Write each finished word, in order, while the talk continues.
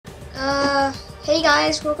Hey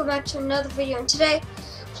guys, welcome back to another video, and today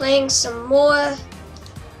playing some more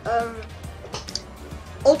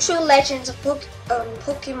Ultra Legends of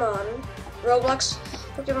Pokemon, Roblox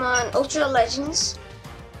Pokemon Ultra Legends.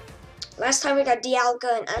 Last time we got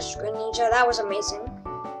Dialga and Ash Greninja, that was amazing.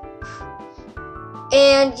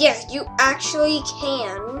 And yeah, you actually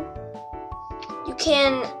can,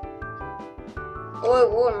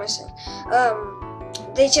 what am I saying?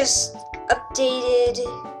 They just updated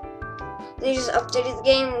the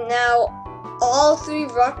game. Now all three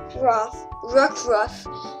Rockruff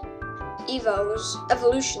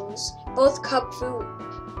evolutions, both Cubfu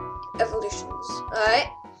evolutions. Alright,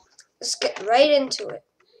 let's get right into it.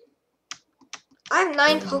 I have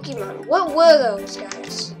 9 Pokemon. What were those,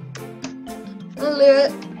 guys?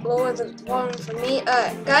 Lower the volume for me.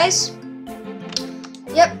 Alright, guys.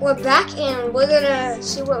 Yep, we're back and we're gonna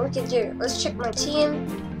see what we can do. Let's check my team.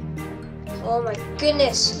 Oh my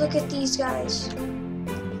goodness, look at these guys.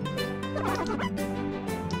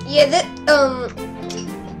 Yeah,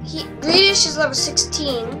 Greenish is level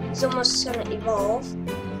 16. He's almost gonna evolve.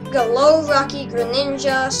 We got Low, Rocky,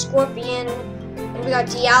 Greninja, Scorpion, and we got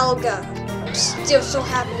Dialga. I'm still so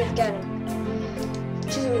happy to get him.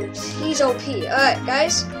 Dude, he's OP. Alright,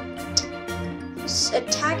 guys. His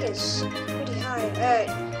attack is pretty high.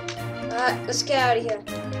 Alright, let's get out of here.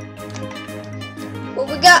 What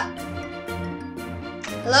we got?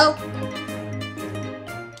 Hello?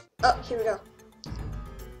 Oh, here we go.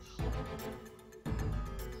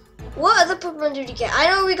 What other Pokemon did you get? I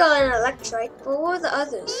know we got an Electrike, but what were the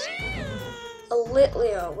others? A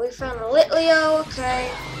Litleo. We found a Litleo,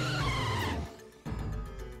 okay.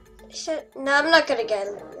 No, I'm not gonna get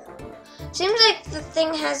a Litleo. Seems like the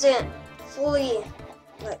thing hasn't fully,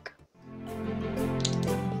 like,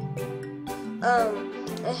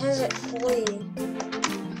 it hasn't fully,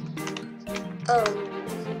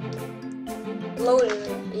 loaded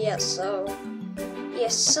it yet, so,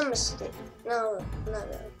 yes, some mistake. No, not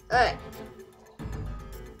really. Alright.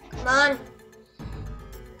 Come on.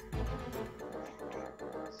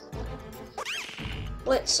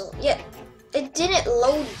 Blitzel. Yeah, it didn't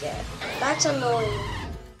load yet. That's annoying.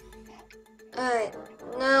 Alright.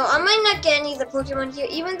 Now, I might not get any of the Pokemon here,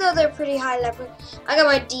 even though they're pretty high level. I got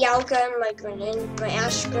my Dialga and my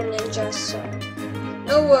Ash Greninja, so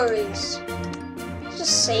no worries.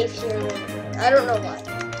 Just save here. I don't know why.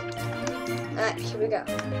 Alright, here we go.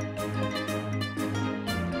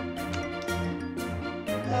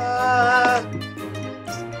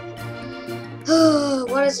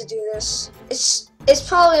 Why does it do this? It's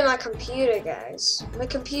probably my computer, guys. My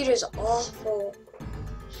computer's awful.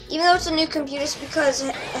 Even though it's a new computer, it's because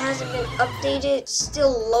it hasn't been updated. It's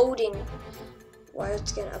still loading. Why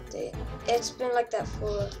it's gonna update? It's been like that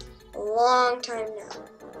for a long time now.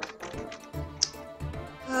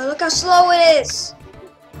 Look how slow it is.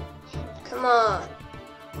 Come on.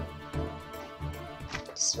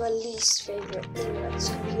 This is my least favorite thing about this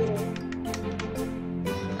computer.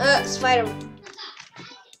 Let's fight him.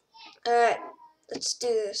 Alright, let's do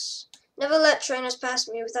this. Never let trainers pass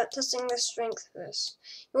me without testing their strength first.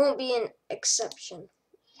 You won't be an exception.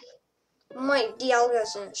 My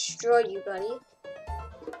Dialga's gonna destroy you, buddy.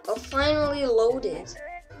 Oh, finally loaded.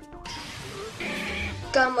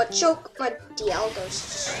 Got my choke. My Dialga's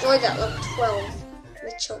destroyed that level 12.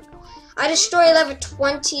 The choke. I destroyed level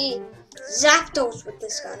 20 Zapdos with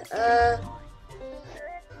this guy.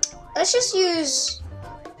 Let's just use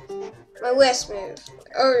my worst move.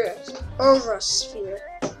 Aura Sphere.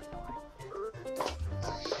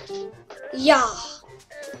 Yeah.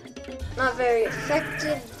 Not very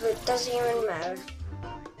effective, but it doesn't even matter.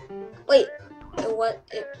 Wait. What?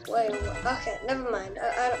 Wait. Okay, never mind.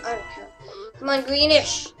 I don't care. Come on,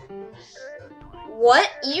 Greenish. What?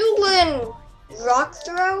 You learn Rock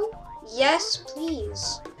Throw? Yes,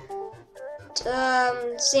 please.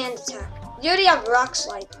 Sand Attack. You already have Rock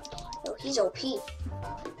Slide. Oh, he's OP.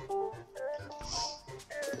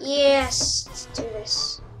 Yes, let's do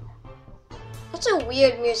this. That's a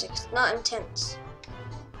weird music. It's not intense.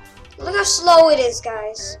 Look how slow it is,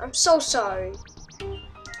 guys. I'm so sorry.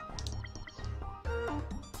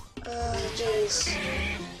 Jeez.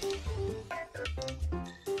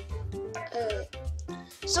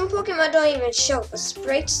 Some Pokemon don't even show. The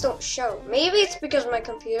sprites don't show. Maybe it's because of my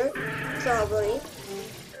computer. Probably.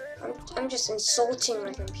 I'm just insulting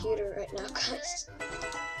my computer right now, guys.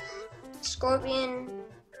 Scorpion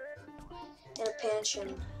and a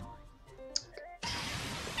Pancham.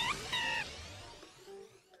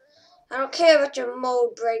 I don't care about your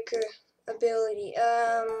Mold Breaker ability.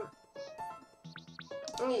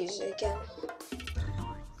 Let me use it again.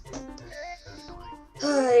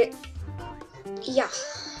 Alright. Yeah.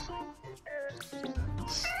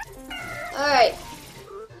 Alright.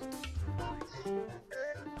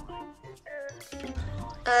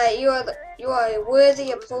 You are a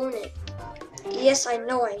worthy opponent. Yes, I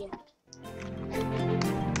know I am.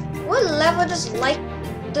 What level does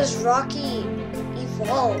Rocky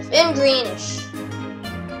evolve? In greenish.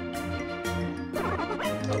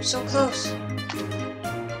 Oh, so close.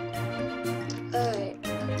 Alright.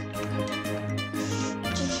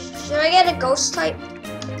 Should I get a ghost type?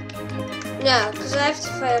 No, because I have to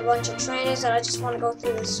fight a bunch of trainers and I just want to go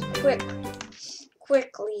through this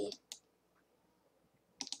quickly.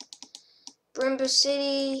 Brimbo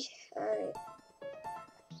City. Alright.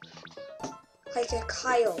 Like a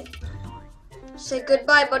Kyle. Say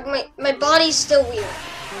goodbye, but my body's still weird.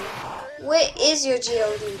 Where is your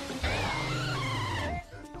GOD?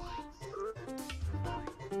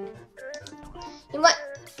 You might.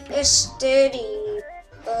 It's sturdy,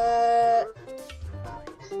 but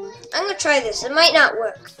I'm gonna try this. It might not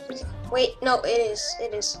work. Wait, no, it is.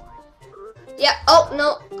 It is. Yeah. Oh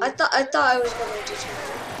no, I thought I was gonna do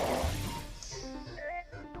something.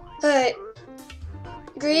 Alright.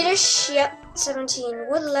 Greenish. Yep. 17.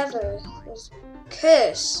 What lever?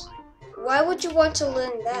 Curse. Why would you want to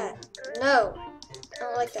learn that? No. I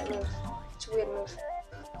don't like that move. It's a weird move.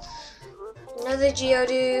 Another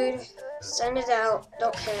Geodude. Send it out.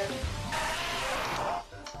 Don't care.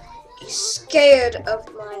 You scared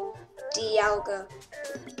of my Dialga.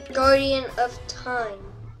 Guardian of Time.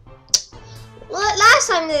 Well, last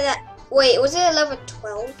time did that. Wait, was it a level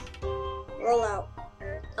 12? Roll out.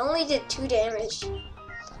 I only did 2 damage.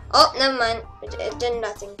 Oh, never mind. It did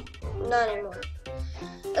nothing. Not anymore.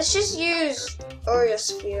 Let's just use Oreo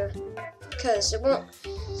Sphere, because it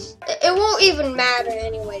won't even matter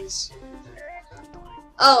anyways.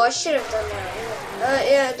 Oh, I should have done that.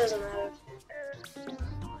 Yeah, it doesn't matter.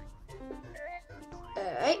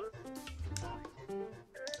 Alright.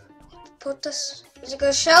 Put this. Is it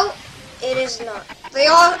gonna show? It is not.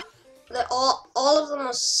 All of them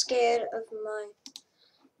are scared of my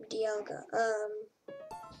Dialga.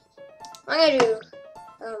 I'm gonna do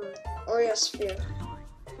Oreo Sphere.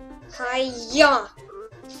 Hiya!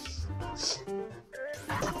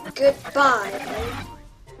 Goodbye.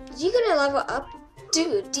 Is he gonna level up?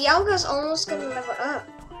 Dude, Dialga's almost gonna level up.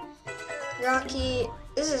 Rocky,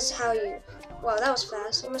 this is how you. Wow, that was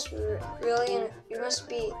fast. You must be really in. You must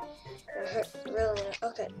be really in.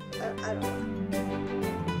 Okay, I don't know.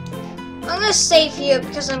 I'm gonna save here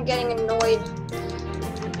because I'm getting annoyed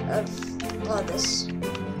of all this.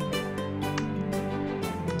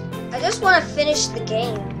 I just want to finish the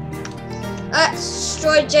game.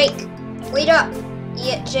 Destroy Jake. Wait up.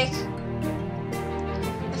 Yeah, Jake.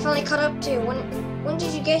 I finally caught up to you. When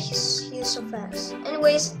did you get here so fast?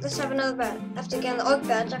 Anyways, let's have another battle. After getting the Oak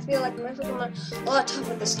Badge, I feel like my Pokemon are a lot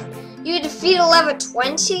tougher this time. You defeated level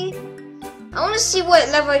 20? I want to see what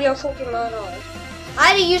level your Pokemon are. I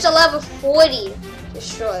had to use a level 40 to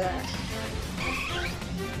destroy that.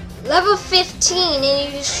 Level 15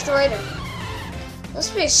 and you destroyed him.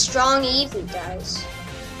 Must be a strong Eevee, guys.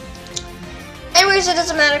 Anyways, it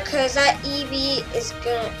doesn't matter because that Eevee is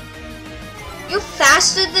gonna. You're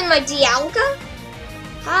faster than my Dialga?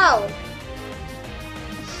 How?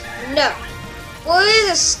 No. Well, it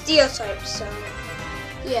is a Steel type, so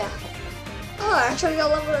yeah. Oh, I actually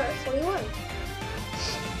got level 41.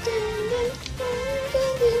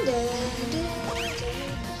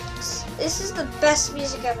 This is the best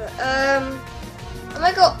music ever. I'm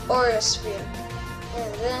gonna go Oreo Sphere.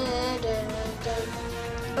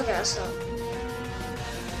 Okay, I'll stop.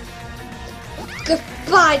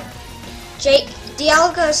 Goodbye, Jake.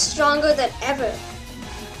 Dialga is stronger than ever.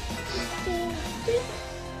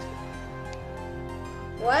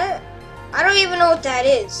 What? I don't even know what that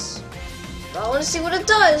is. But I want to see what it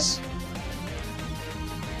does.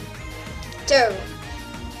 Terrible.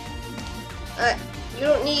 You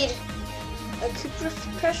don't need a Cooper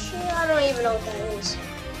pressure? I don't even know what that is.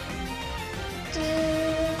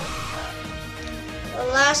 The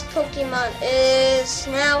last Pokemon is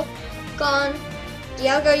now gone.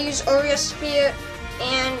 Dialga used Oreo Sphere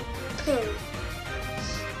and Poon.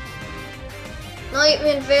 Not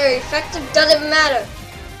even very effective, doesn't matter.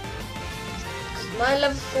 My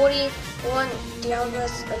level 41 Dialga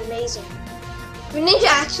is amazing. Greninja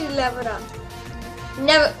actually leveled up.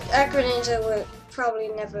 Never, Greninja would probably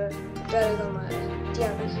never better than my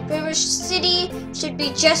Dialga. Brimbo City should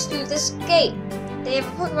be just through this gate. They have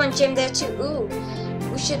a Pokemon gym there too. Ooh,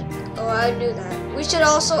 we should. Oh, I knew that. We should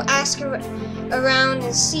also ask around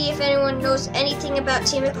and see if anyone knows anything about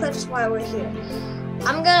Team Eclipse while we're here.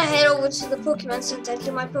 I'm gonna head over to the Pokemon Center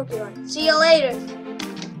to my Pokemon. See you later.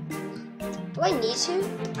 Do I need to?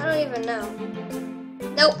 I don't even know.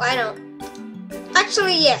 Nope, I don't.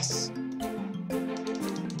 Actually, yes.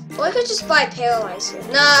 Or I could just buy Paralyzer.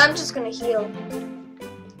 Nah, I'm just gonna heal.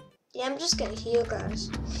 Yeah, I'm just gonna heal, guys.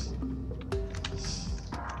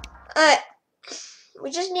 Alright. We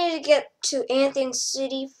just need to get to Anthem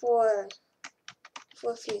City for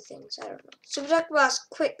a few things. I don't know. Super Duck Boss,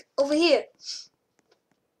 quick, over here.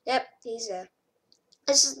 Yep, he's there.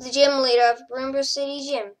 This is the gym leader of Rainbow City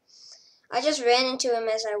Gym. I just ran into him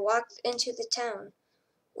as I walked into the town.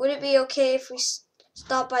 Would it be okay if we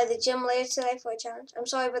stop by the gym later today for a challenge? I'm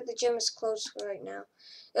sorry, but the gym is closed for right now.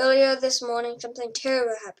 Earlier this morning, something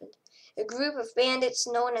terrible happened. A group of bandits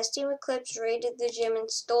known as Team Eclipse raided the gym and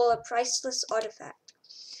stole a priceless artifact.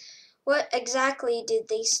 What exactly did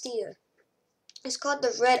they steal? It's called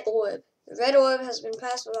the Red Orb. The Red Orb has been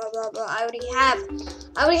passed, blah, blah, blah. I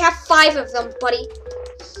already have 5 of them, buddy.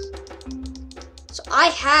 So I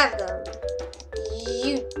have them.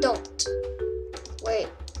 You don't. Wait.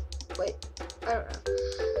 I don't know.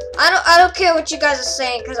 I don't care what you guys are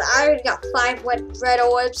saying, because I already got 5 red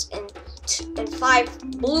orbs and 5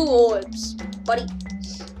 blue orbs, buddy.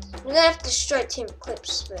 I'm gonna have to destroy Team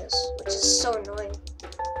Eclipse first, which is so annoying.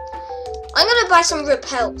 I'm gonna buy some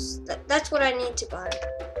repels. That's what I need to buy.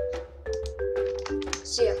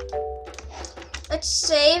 So yeah. Let's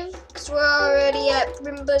save, because we're already at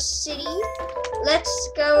Rainbow City. Let's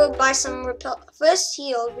go buy some repel. First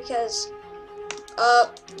heal, because,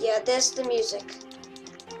 yeah, there's the music.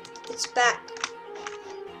 It's back.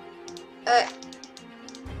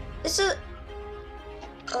 This is,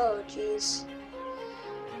 oh jeez.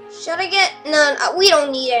 Should I get, no, we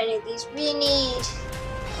don't need any of these. We need,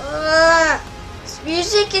 this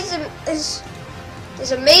music is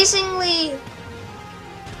amazingly,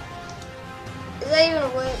 is that even a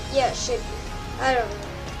word? Yeah, it should be. I don't know.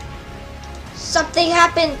 Something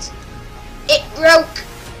happened. It broke.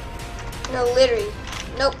 No, literally.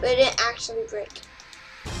 Nope, it didn't actually break.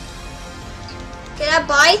 Can I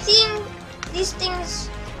buy these things?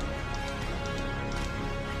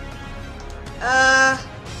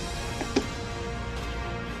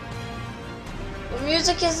 The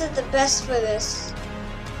music isn't the best for this.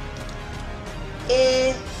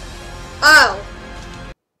 Oh.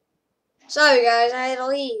 Sorry guys, I had to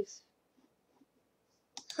leave.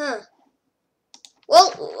 Huh.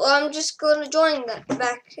 Well, I'm just gonna join that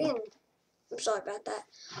back in. I'm sorry about that.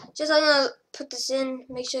 I'm gonna put this in.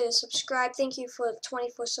 Make sure to subscribe. Thank you for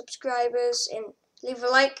 24 subscribers, and leave a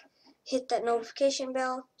like. Hit that notification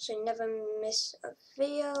bell so you never miss a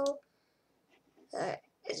video.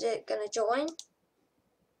 Is it gonna join?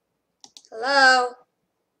 Hello?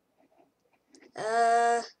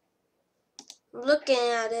 I'm looking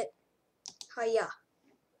at it. Hiya.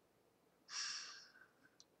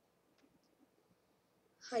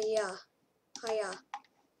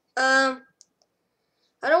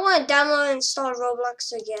 I don't want to download and install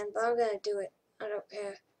Roblox again, but I'm gonna do it. I don't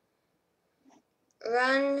care.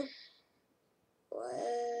 Run.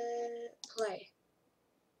 Play.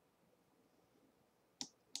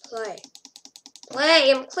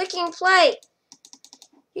 I'm clicking play.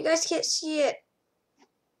 You guys can't see it.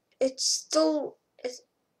 It's oh.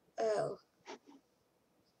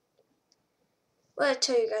 What did I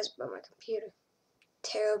tell you guys about my computer?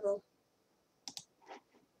 Terrible.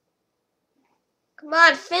 Come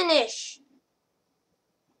on, finish.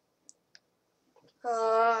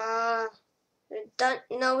 Done.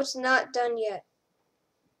 No, it's not done yet.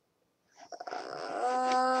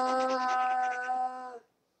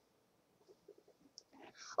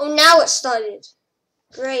 Oh, now it started.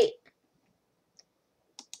 Great.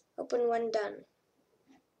 Open when done.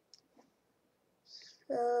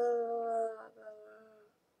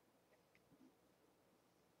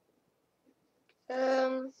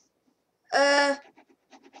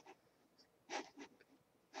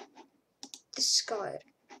 Discard.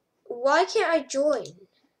 Why can't I join?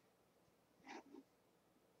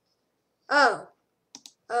 Oh,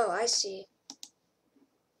 I see.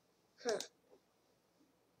 Huh.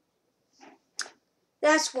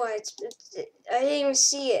 That's why I didn't even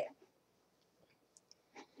see it.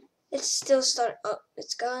 It's still starting. Oh,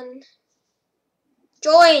 it's gone.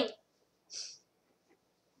 Join!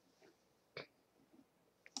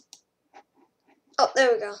 Oh,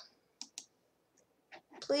 there we go.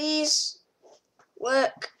 Please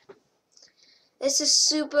work. This is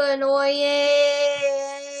super annoying.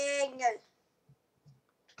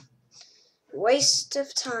 Waste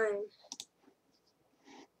of time.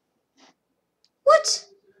 What?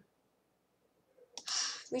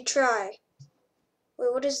 Retry.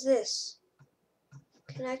 Wait, what is this?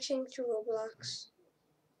 Connection to Roblox.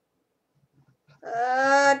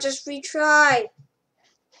 Just retry.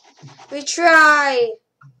 Retry.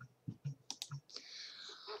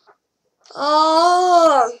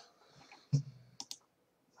 Oh!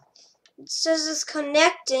 It says it's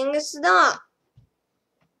connecting. It's not.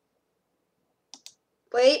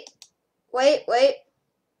 Wait.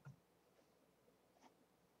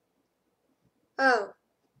 Oh.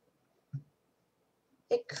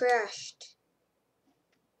 It crashed.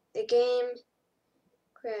 The game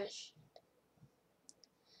crashed.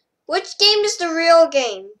 Which game is the real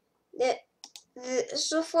game?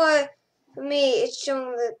 So far, for me, it's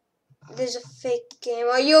showing that there's a fake game.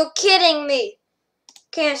 Are you kidding me?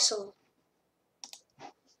 Cancel.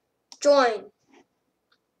 Join.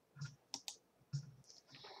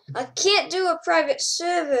 I can't do a private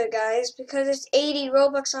server, guys, because it's 80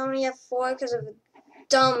 Robux. I only have 4 because of a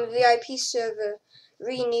dumb VIP server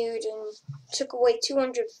renewed and took away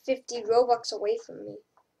 250 Robux away from me.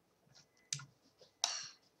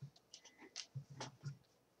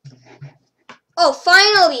 Oh,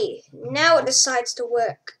 finally! Now it decides to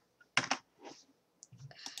work.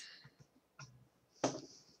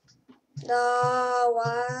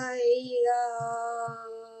 Why?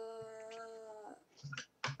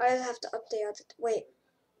 I have to update it. Wait.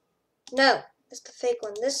 No, it's the fake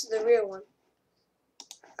one. This is the real one.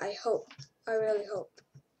 I hope. I really hope.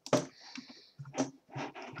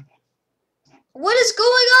 What is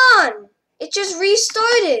going on? It just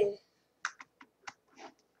restarted.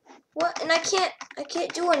 What? And I can't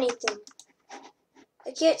do anything.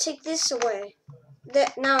 I can't take this away.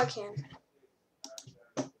 Now I can.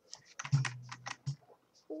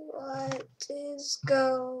 What is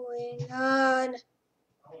going on?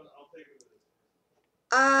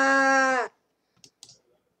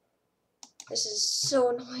 This is so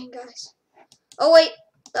annoying, guys. Oh wait,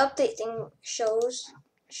 the update thing shows.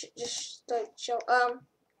 Just like show.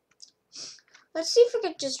 Let's see if we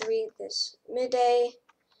could just read this. Midday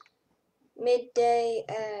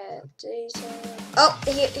at daytime. Oh,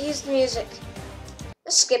 here's the music.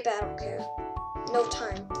 Let's skip it. I don't care. No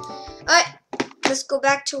time. Alright, let's go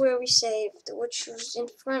back to where we saved, which was in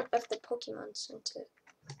front of the Pokemon Center.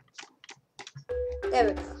 There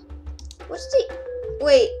we go. What's the?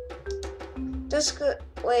 Wait. Let's go.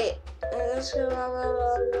 Wait. Let's go. Blah, blah,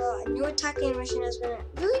 blah, blah. A new attacking mission has been.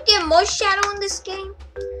 You can get more shadow in this game.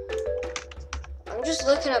 I'm just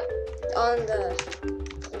looking up on the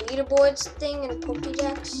leaderboards thing and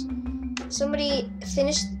Pokédex. Somebody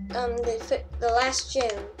finished the last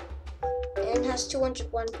gym and has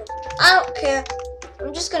 201 Pokemon. I don't care.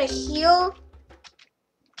 I'm just gonna heal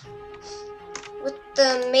with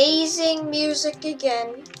the amazing music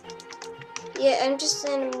again. Yeah, I'm just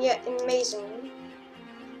saying amazing.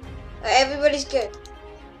 Everybody's good.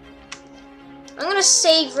 I'm gonna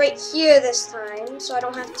save right here this time, so I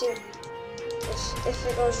don't have to if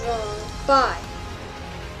it goes wrong. Bye.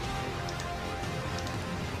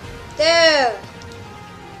 There.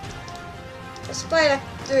 Let's play like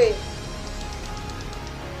 3.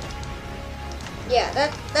 Yeah,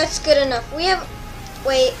 that's good enough. We have.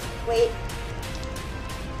 Wait.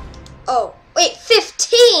 Oh, wait,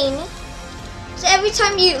 15. So every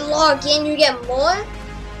time you log in, you get more?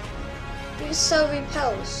 You can sell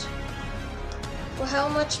repels. For how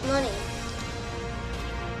much money?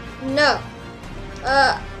 No.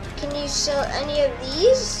 Can you sell any of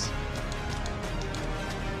these?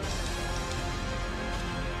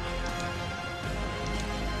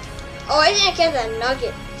 Oh, I didn't get that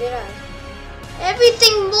nugget, did I?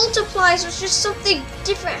 Everything multiplies, there's just something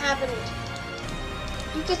different happened.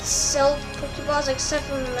 You could sell Pokeballs except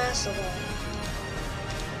for the Master Ball.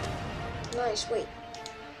 Nice, wait,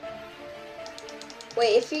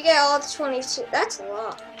 if you get all the 22, that's a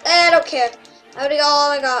lot. I don't care. I already got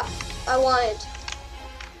all I wanted.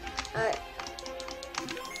 Alright.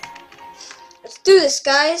 Let's do this,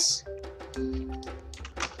 guys.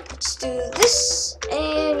 Let's do this,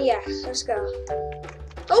 and yeah, let's go.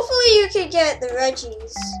 Hopefully you can get the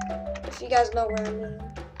Reggies, if you guys know what I mean.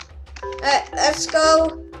 Alright, let's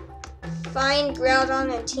go find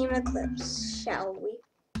Groudon and Team Eclipse, shall we?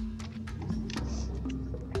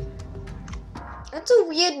 That's a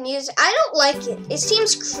weird music. I don't like it. It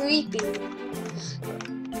seems creepy.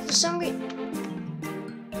 For some reason.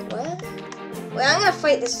 What? Wait, I'm gonna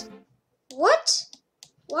fight this. What?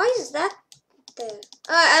 Why is that there?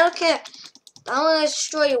 I don't care. I want to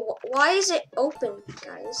destroy you. Why is it open,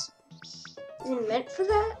 guys? Is it meant for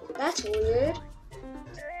that? That's weird.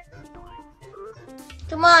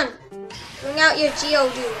 Come on. Bring out your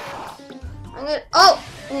Geodude. I'm gonna. Oh!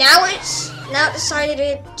 Now it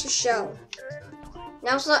decided to show.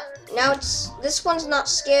 Now it's not. Now this one's not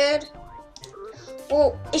scared.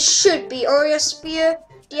 Well, it should be. Aura Spear,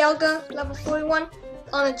 Dialga, level 41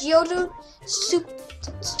 on a Geodude. Super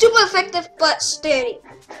effective, but sturdy.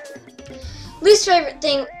 least favorite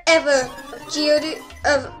thing ever of Geodude,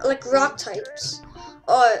 of like rock types,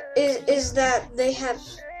 is that they have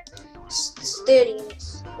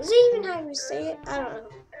sturdiness. Is it even how you say it? I don't know.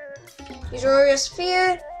 Use Warrior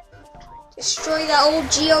Sphere. Destroy that old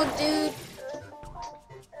Geodude.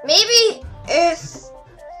 Maybe if...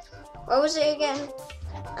 What was it again?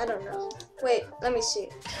 I don't know. Wait, let me see.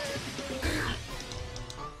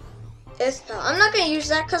 Earth Power. I'm not going to use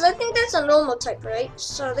that because I think that's a normal type, right?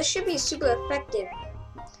 So this should be super effective.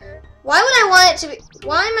 Why would I want it to be...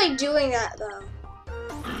 Why am I doing that, though?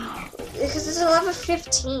 Because it's a level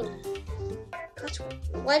 15.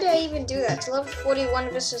 Why did I even do that? It's level 41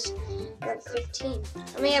 versus level 15.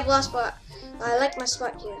 I may have lost, but I like my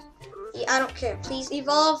spot here. Yeah, I don't care. Please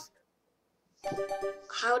evolve.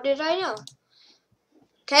 How did I know?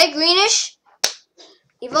 Okay, greenish.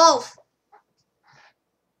 Evolve.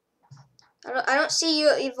 I don't see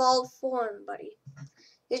your evolved form, buddy.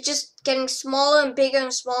 It's just getting smaller and bigger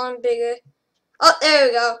and smaller and bigger. Oh, there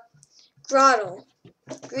we go. GROTLE.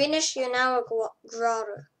 Greenish, you're now a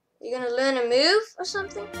GROTLE. You gonna learn a move or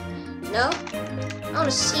something? No? I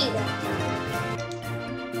wanna see that.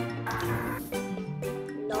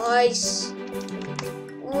 Nice.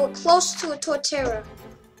 We're close to a Torterra.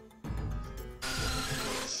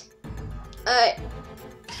 Alright.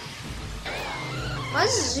 Why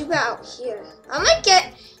is Zuba out here? I might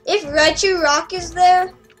get, if Regirock is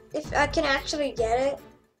there, if I can actually get it,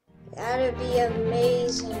 that'd be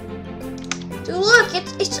amazing. Dude, look,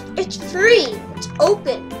 it's free. It's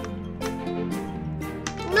open.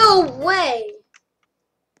 No way.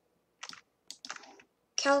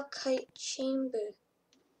 Calcite Chamber.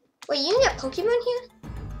 Wait, you can get Pokemon here?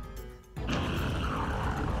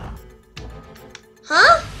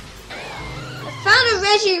 Huh? I found a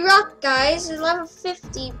Regirock, guys. It's level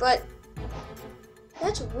 50, but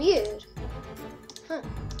that's weird. Huh.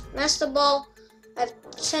 Master Ball. I have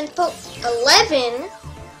 10 11?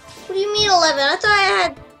 What do you mean 11? I thought I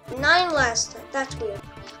had 9 last time. That's weird.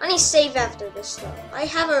 I need to save after this though. I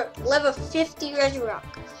have a level 50 Regirock.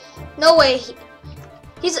 No way.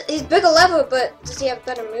 He's bigger level, but does he have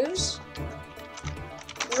better moves?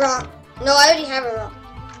 Rock. No, I already have a rock.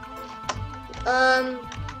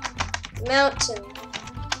 Mountain.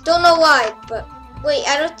 Don't know why, but wait,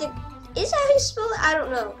 I don't think, is that how you spell it? I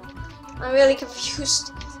don't know. I'm really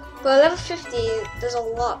confused. But level 50, there's a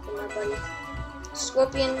lot for my buddy.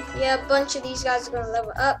 Scorpion, yeah, a bunch of these guys are gonna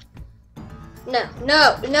level up. No,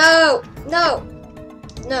 no, no, no,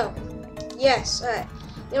 no. Yes, alright.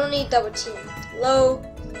 You don't need double team. Low,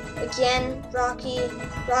 again, Rocky.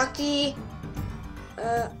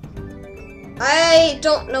 I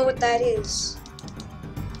don't know what that is.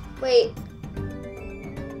 Wait.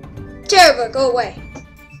 Terrible, go away.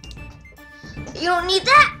 You don't need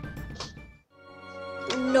that?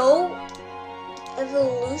 No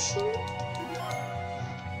evolution?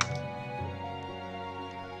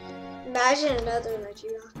 Imagine another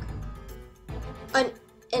Regirock. An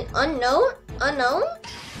unknown? Unknown?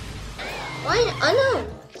 Why an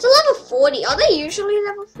unknown? It's a level 40. Are they usually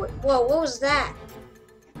level 40? Whoa, what was that?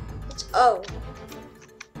 It's O.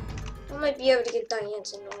 I might be able to get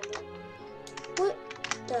Diane's in normal. What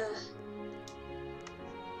the?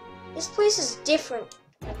 This place is different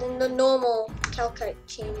than the normal Calcite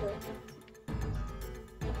Chamber.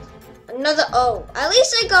 Another O. At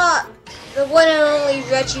least I got the one and only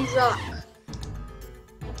Regirock.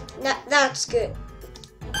 That's good.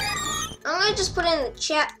 I'm gonna just put in the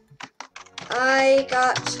chat. I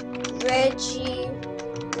got Regirock.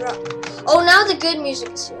 Oh, now the good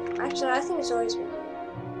music is here. Actually, I think it's always been here.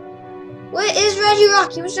 Where is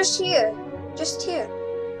Regirock? He was just here. Just here.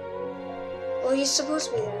 Well, he's supposed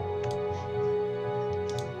to be there.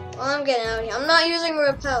 Well, I'm getting out of here. I'm not using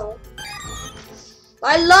Repel.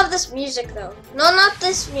 I love this music, though. No, not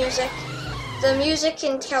this music. The music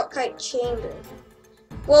in Calcite Chamber.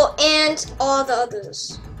 Well, and all the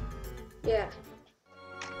others. Yeah.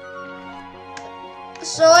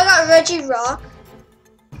 So I got Regirock.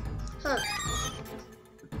 Huh.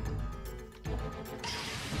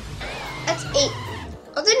 That's 8.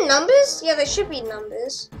 Are there numbers? Yeah, there should be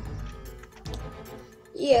numbers.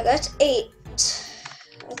 Yeah, that's 8.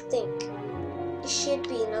 I think. It should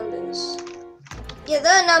be numbers. Yeah,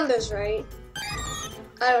 there are numbers, right?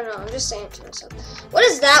 I don't know. I'm just saying it to myself. What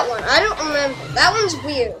is that one? I don't remember. That one's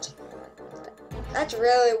weird. That's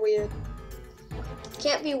really weird.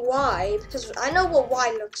 Can't be Y, because I know what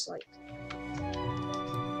Y looks like.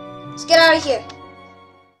 Let's get out of here.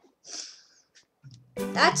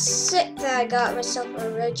 That's sick that I got myself a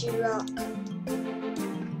Regirock.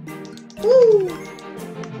 Woo!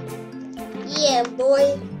 Yeah,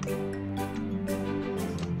 boy.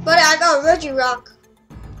 But But I got Regirock.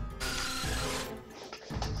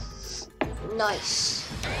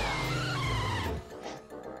 Nice.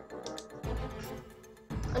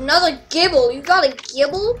 Another Gibble. You got a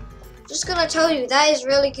Gibble? Just gonna tell you, that is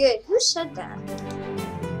really good. Who said that?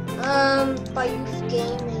 By Youth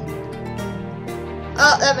Gaming.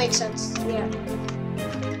 Oh, that makes sense. Yeah.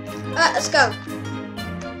 Alright, let's go.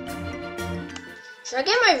 Should I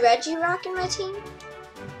get my Regirock in my team?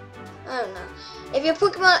 I don't know. If your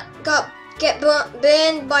Pokemon get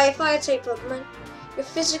burned by a fire type Pokemon, your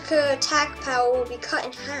physical attack power will be cut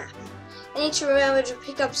in half. I need to remember to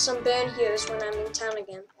pick up some burn heals when I'm in town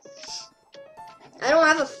again. I don't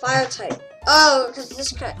have a fire type. Oh, because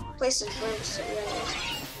this place is burned. So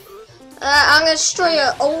I'm gonna destroy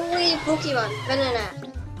your only Pokemon,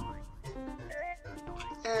 Venonat.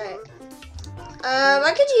 Alright.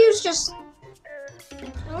 I could use just.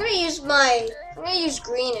 I'm gonna use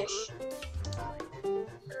Greenish.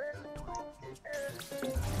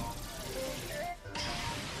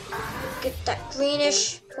 Get that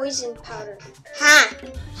Greenish poison powder.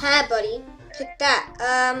 Ha, buddy. Pick that.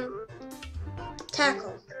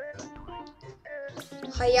 Tackle.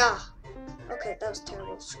 Hiya. Okay, that was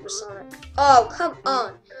terrible. Supersonic. Oh, come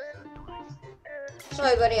on.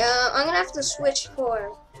 Sorry, buddy. I'm gonna have to switch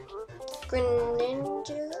for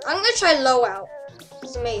Greninja. I'm gonna try Low Out.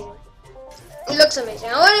 It's amazing. It looks amazing.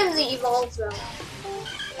 I want him to evolve though.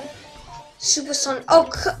 Supersonic. Oh,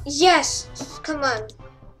 yes. Come on.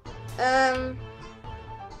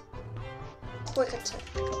 Quick attack.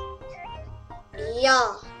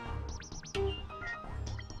 Yeah.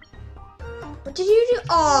 What did you do?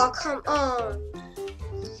 Oh, come on.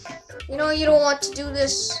 You know you don't want to do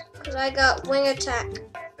this because I got wing attack.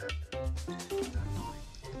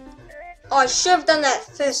 Oh, I should have done that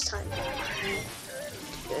first time.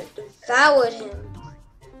 Devoured him.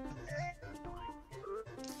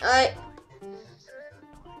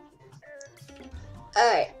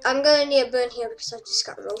 Alright, I'm gonna need a burn here because I just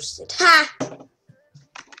got roasted. Ha!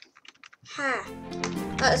 Alright,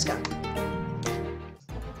 let's go.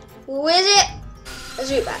 Who is it? A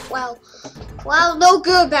Zubat. Well, no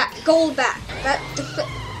Goldbat.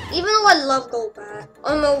 Even though I love Goldbat,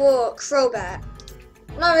 I'm a Crowbat.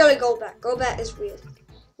 Not really Goldbat. Goldbat is weird,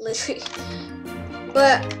 literally.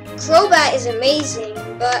 But Crowbat is amazing,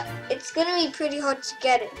 but it's gonna be pretty hard to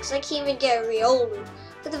get it because I can't even get a Riolu.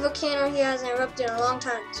 But the volcano here hasn't erupted in a long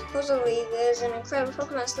time. Supposedly, there's an incredible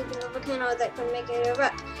Pokemon sleeping in the volcano that could make it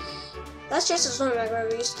erupt. That's just a story my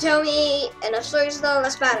grandma used to tell me. Enough stories though,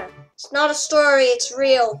 that's better. It's not a story, it's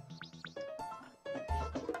real.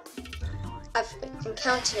 I've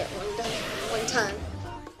encountered it one time.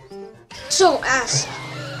 Don't ask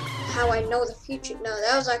how I know the future. No,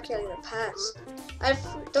 that was actually the past.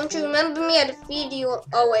 Don't you remember me? I defeated you.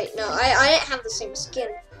 Oh wait, no, I didn't have the same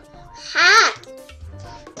skin. Ha!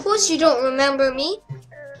 Of course you don't remember me.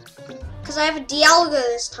 Because I have a Dialga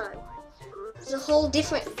this time. It's a whole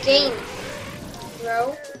different game,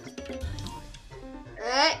 bro.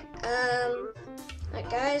 Alright,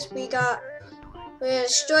 guys, we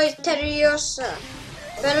destroyed Teddiursa.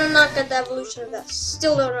 Better not get the evolution of that.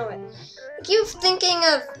 Still don't know it. I keep thinking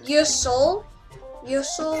of Your Soul.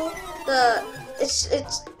 It's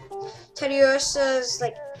Teddiursa's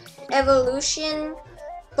like evolution,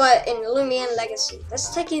 but in Lumion Legacy. That's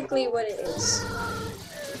technically what it is.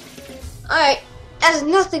 Alright, that's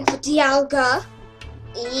nothing for Dialga.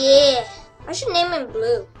 Yeah, I should name him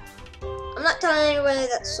Blue. I'm not telling anybody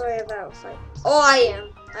that story about a fight. Oh, I am.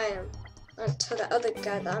 I'm gonna tell that other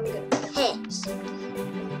guy that I'm gonna hit.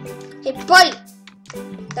 Hey, buddy!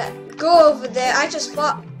 That girl over there, I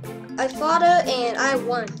fought her and I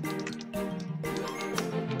won.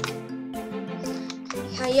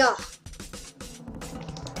 Hiya.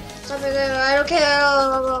 Stop it there, I don't care.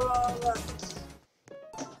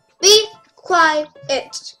 Be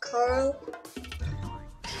quiet, Carl.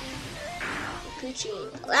 Gucci.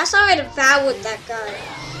 Last time I devoured that guy.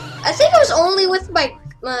 I think it was only with my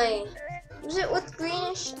was it with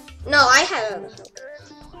Greenish? No, I had other help.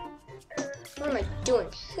 What am I doing?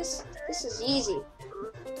 This is easy.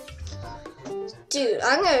 Dude,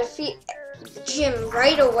 I'm gonna defeat the gym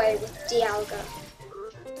right away with Dialga.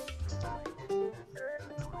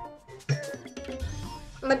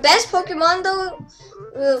 My best Pokemon though,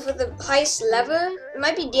 for the highest level, it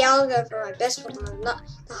might be Dialga for my best Pokemon, not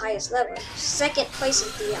the highest level. Second place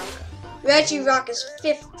is Dialga. Regirock is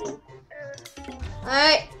 50.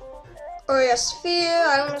 Alright. Oreo Sphere,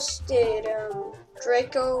 I almost did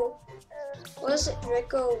Draco. What is it?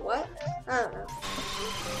 Draco what? I don't know.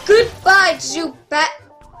 Goodbye, Zubat!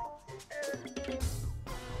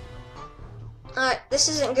 Alright, this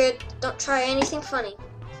isn't good. Don't try anything funny.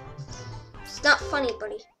 It's not funny,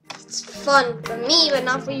 buddy. It's fun for me, but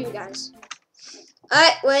not for you guys.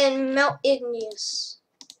 Alright, we're in Mount Igneous.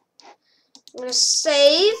 I'm gonna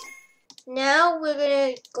save. Now we're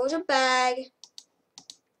gonna go to bag.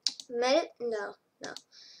 No.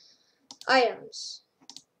 Items.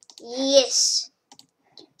 Yes.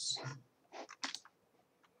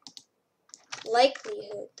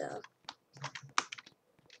 Likelihood, though.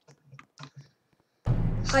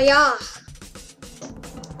 Hiya.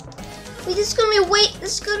 Wait,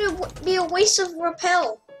 this is gonna be a waste of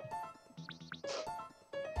repel.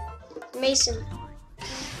 Mason.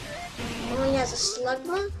 Only has a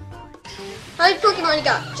Slugma? How many Pokemon you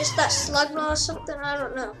got? Just that Slugma or something? I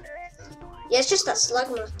don't know. Yeah, it's just that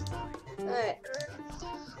Slugma.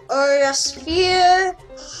 Alright. Sphere.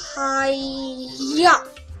 Hiya.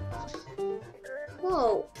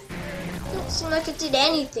 Whoa. Doesn't seem like it did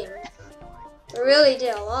anything. It really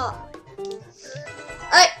did a lot.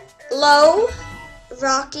 Alright. Low.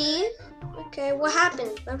 Rocky. Okay, what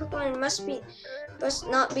happened? My Pokemon must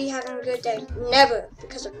not be having a good day. Never.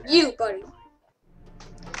 Because of you, buddy.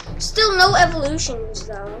 Still no evolutions,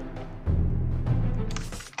 though.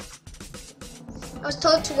 I was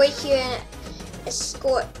told to wait here and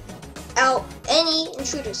escort out any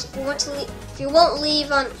intruders. If you won't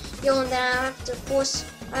leave on your own, then I have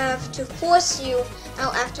to force you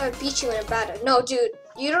out after I beat you in a battle. No, dude,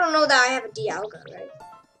 you don't know that I have a Dialga, right?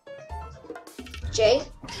 Jay?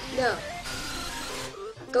 No.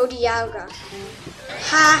 Go Dialga.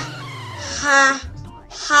 Ha.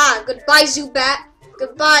 Goodbye, Zubat.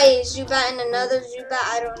 Goodbye, Zubat and another Zubat.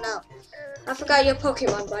 I don't know. I forgot your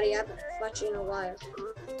Pokemon, buddy. I haven't fought you in a while.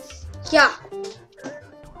 Yeah.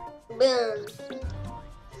 Boom.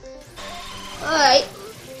 Alright.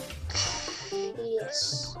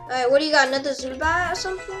 Yes. Alright, what do you got? Another Zubat or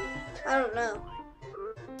something? I don't know.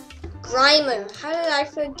 Grimer. How did I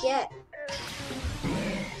forget?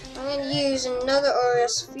 I'm gonna use another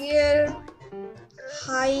Sphere.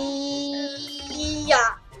 Hiya.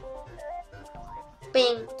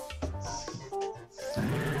 Bing.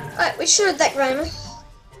 Alright, we should have that Grimer.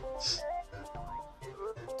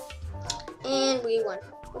 And we won.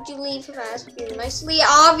 Would you leave if I asked you nicely?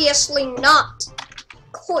 Obviously not.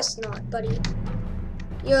 Of course not, buddy.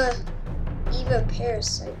 You're Eva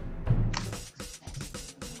Parasite.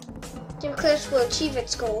 Team Eclipse will achieve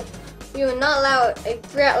its goal. We will not allow a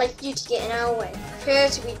brat like you to get in our way. Prepare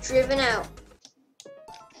to be driven out.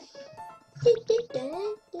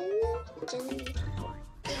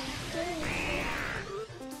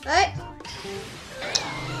 Alright.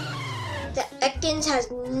 The Ekans has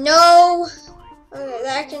no... Okay, the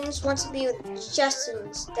Ekans wants to be with Justin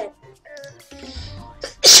instead.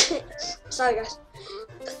 Sorry, guys.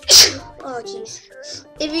 Oh, jeez.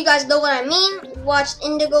 If you guys know what I mean, watch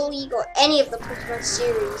Indigo League or any of the Pokemon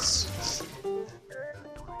series.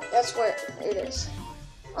 That's what it is.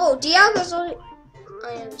 Oh, Dialga's only...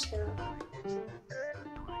 I am too.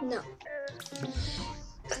 No.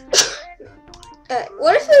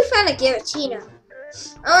 What if we found a Giratina?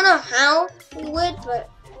 I don't know how we would, but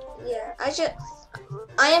yeah.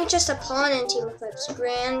 I am just a pawn in Team Eclipse.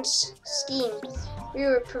 Grand scheme. We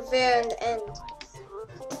will prevail in the end.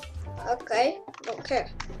 Okay, don't care.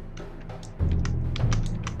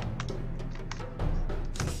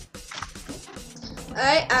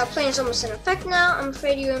 Alright, our plan is almost in effect now. I'm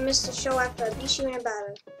afraid you will miss the show after I beat you in a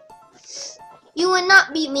battle. You will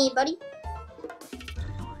not beat me, buddy.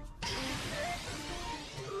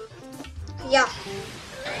 Yeah.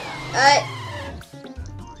 Alright.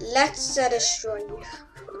 Let's destroy you.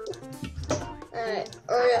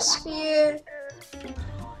 Alright, Sphere.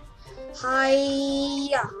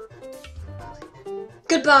 Hiya.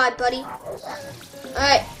 Goodbye, buddy.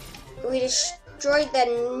 Alright. We destroyed that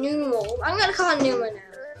Numel. I'm gonna call it Numa now.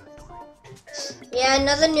 Yeah,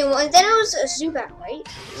 another Numel. And then it was a Zubat, right?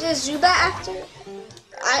 Is it a Zubat after?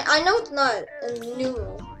 I know it's not a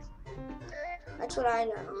Numel. That's what I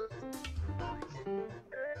know.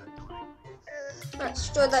 Let's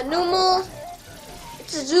destroy that Numel.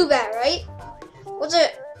 It's a Zubat, right? What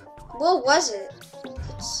was it?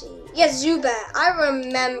 Let's see. Yeah, Zubat. I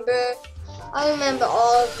remember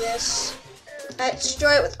all of this. I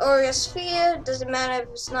destroy it with Sphere. Doesn't matter if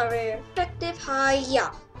it's not very effective.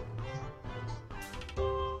 Hiya.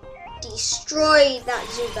 Destroy that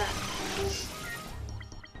Zubat.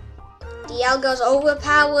 Dialga's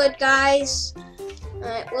overpowered, guys.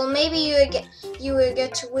 Alright, well maybe you will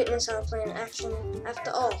get to witness our plan in action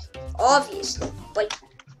after all. Obviously.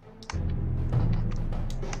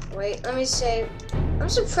 Wait, let me say. I'm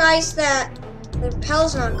surprised that the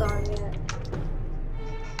repel's not gone yet.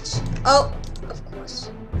 Oh, of course.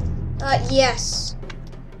 Yes.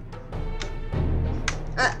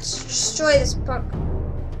 Destroy this punk.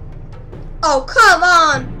 Oh, come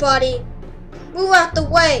on, buddy. Move out the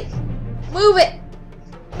way. Move it.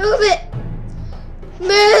 Move it.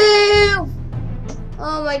 Move.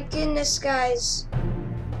 Oh my goodness, guys.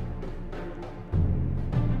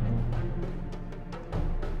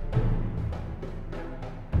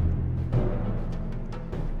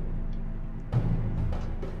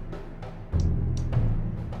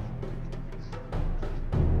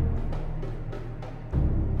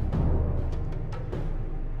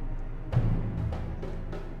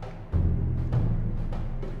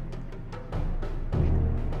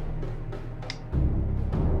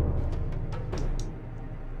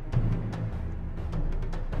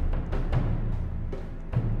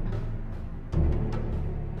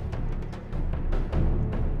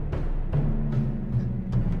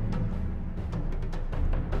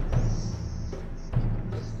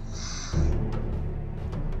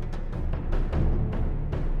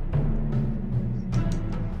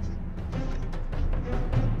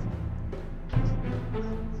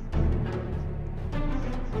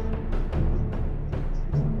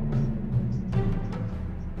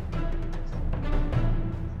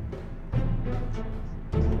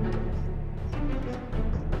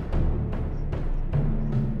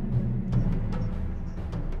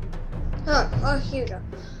 Oh, here we go.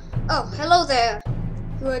 Oh, hello there.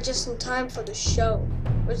 You are just in time for the show.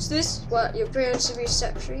 What's this? What, your parents have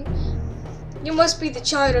set free? You must be the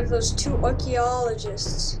child of those two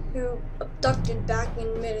archaeologists who abducted back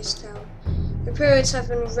in Middletown. Your parents have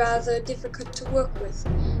been rather difficult to work with.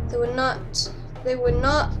 They were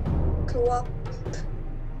not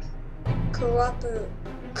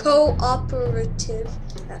cooperative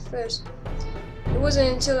at first. It wasn't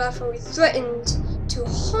until after we threatened to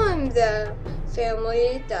harm their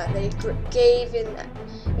family that they gave in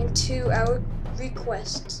to our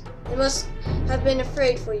requests. They must have been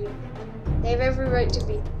afraid for you. They have every right to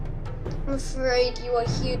be. I'm afraid you are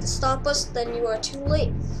here to stop us, then you are too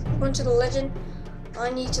late. According to the legend, I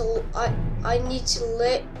need to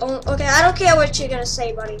let. Oh, okay, I don't care what you're gonna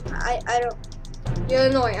say, buddy. I don't. You're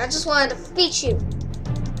annoying. I just wanted to defeat you.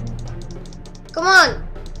 Come on.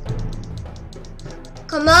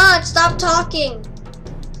 Come on, stop talking.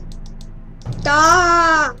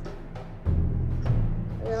 Ah!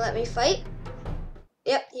 You're gonna let me fight?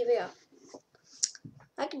 Yep, here we go.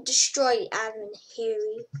 I can destroy Admin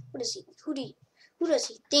Harry. What is he? Who does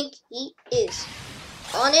he think he is?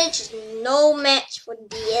 Orange is no match for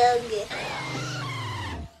Dialga.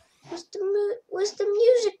 Where's the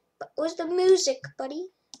music,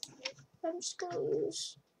 buddy? I'm just gonna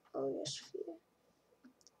use sphere.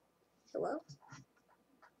 Hello?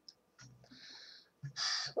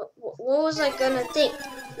 What was I gonna think?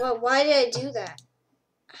 Well, why did I do that?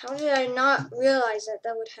 How did I not realize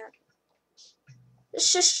that would happen?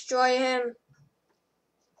 Let's destroy him.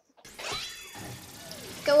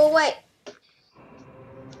 Go away.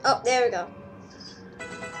 Oh, there we go.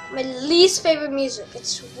 My least favorite music.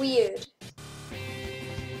 It's weird.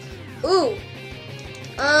 Ooh.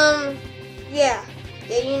 Yeah.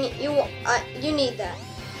 Yeah, you need that.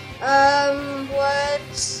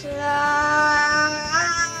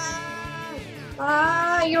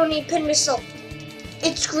 You don't need pin missile.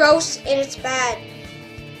 It's gross and it's bad.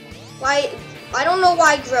 Why? I don't know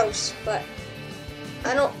why gross, but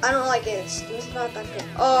I don't like it. It's not that good.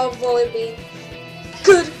 Oh, Volleybee.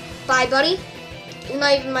 Goodbye, buddy. You're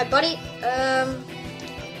not even my buddy.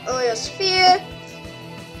 Sphere.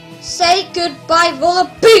 Say goodbye,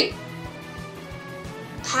 Volleybee.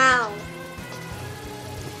 Pow.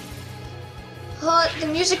 The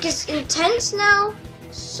music is intense now,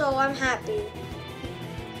 so I'm happy.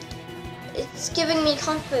 It's giving me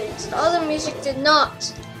confidence. The other music did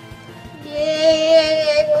not.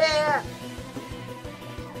 Yeah.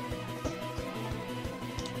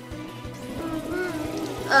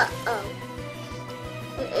 Uh-oh.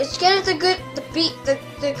 It's getting the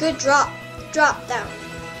good drop down.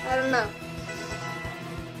 I don't know.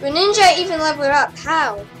 Greninja even leveled up.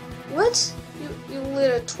 How? What? You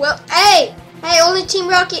little 12. Hey, only Team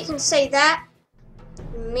Rocket can say that.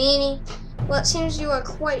 Meanie. Well, it seems you are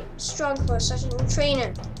quite strong for such a new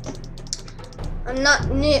trainer. I'm not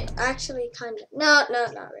new, actually, kind of. No,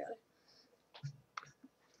 not really.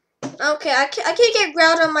 Okay, I can get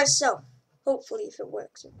Groudon myself. Hopefully, if it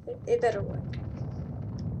works, it better work.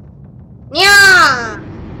 Nya!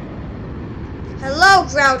 Hello,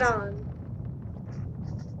 Groudon.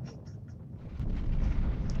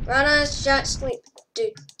 Groudon is giant sleep.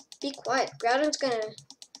 Dude, be quiet. Groudon's gonna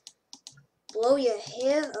blow your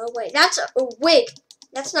hair away. That's a wig.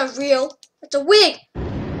 That's not real. That's a wig.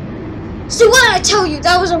 So what did I tell you?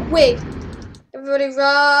 That was a wig. It Everybody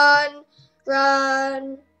run!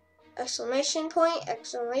 Run! Exclamation point!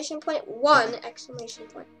 Exclamation point! 1! Exclamation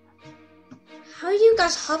point! How do you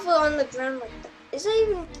guys hover on the ground like that? Is that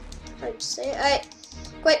even hard to say? Alright.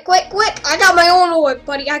 Quick, quick, quick! I got my own orb,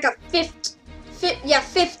 buddy. I got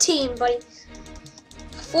 15, buddy.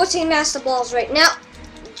 14 master balls right now.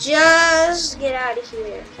 Just get out of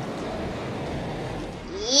here.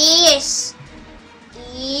 Yes.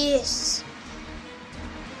 Yes.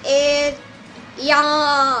 And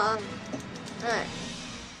yeah. Alright.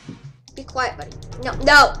 Be quiet, buddy. No,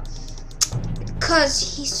 no.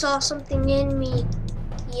 Because he saw something in me.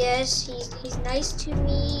 Yes, he's nice to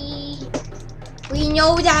me. We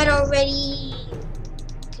know that already.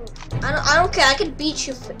 I don't care. I could beat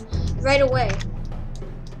you right away.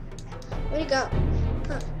 Where'd he go?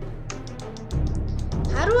 Huh.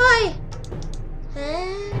 How do I?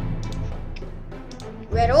 Huh?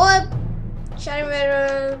 Red orb. Shining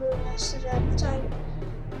red orb.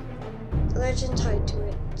 Legend tied to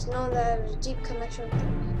it. It's known that there's a deep connection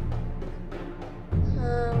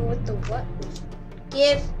with the what?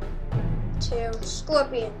 Give to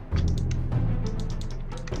Scorpion.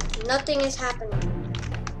 Nothing is happening.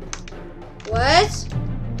 What?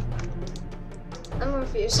 I'm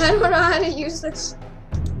confused. I don't know how to use this.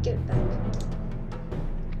 Give it back.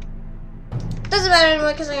 Doesn't matter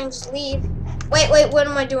anymore because I can just leave. Wait, what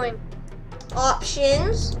am I doing?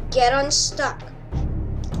 Options. Get unstuck.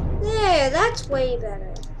 There, that's way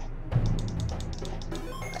better.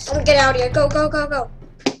 Let's get out of here. Go, go, go, go.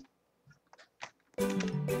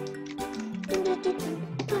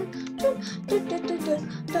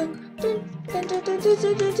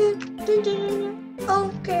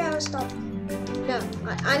 Okay, I'll stop. No,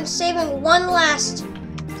 I'm saving one last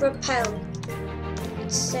repel.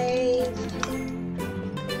 Save.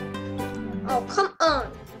 Oh, come on.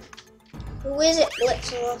 Who is it,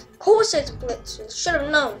 Blitzer? Of course it's Blitzer. Should have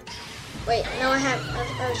known. Wait, no, I haven't.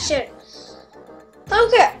 I should.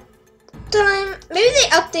 Okay. Time. Maybe they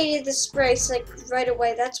updated the sprites like right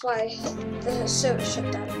away. That's why the server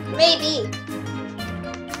shut down. Maybe.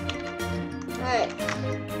 Alright.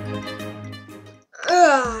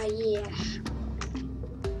 Yeah.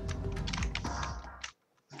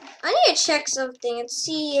 I need to check something and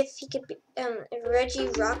see if he could be, if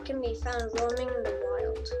Regirock can be found roaming in the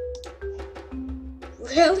wild.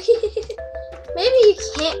 Really? Maybe you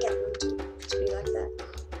can't get them to be like that.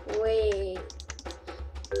 Wait.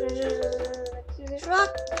 This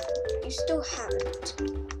rock, you still haven't.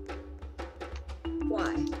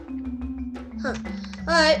 Why? Huh.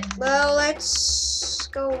 Alright, well, let's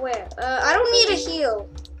go where? I don't need a heal.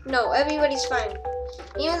 No, everybody's fine.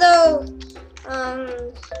 Even though,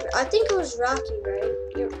 I think it was Rocky, right?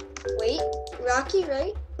 Wait, Rocky,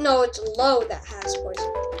 right? No, it's Low that has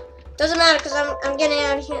poison. Doesn't matter because I'm getting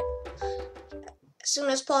out of here as soon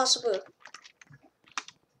as possible.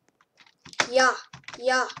 Yeah.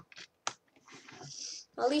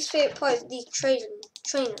 My least favorite part is these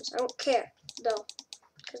trainers. I don't care though,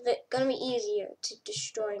 because they're gonna be easier to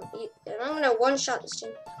destroy. And I'm gonna one-shot this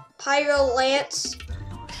thing. Pyro Lance,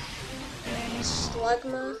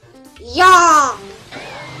 Slugma. Yeah.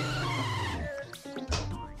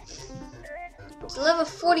 It's level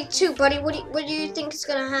 42, buddy. What do you think is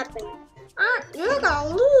gonna happen? You're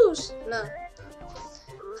gonna lose. No.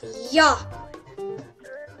 Yeah.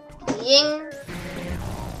 Ying.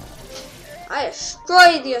 I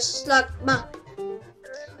destroyed your Slugma.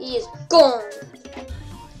 He is gone.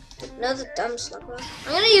 Another dumb Slugma.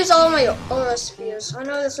 I'm gonna use all my aura spheres. I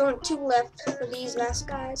know there's only 2 left for these last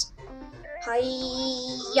guys.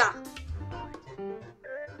 Hiya.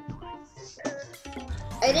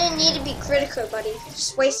 I didn't need to be critical, buddy.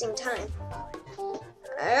 Just wasting time.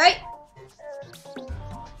 Alright.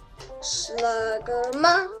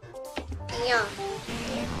 Slugma. Yeah.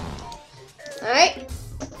 Alright.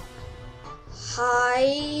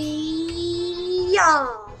 Hiya.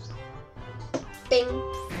 Bing.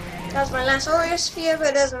 That was my last Oreo sphere, but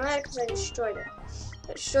it doesn't matter because I destroyed it.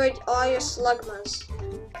 I destroyed all your Slugmas.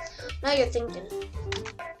 Now you're thinking.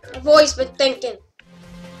 I've always been thinking.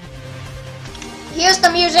 Here's the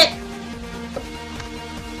music.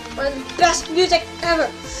 One of the best music ever.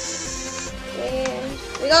 And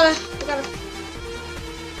we gotta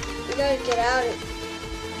get out of it.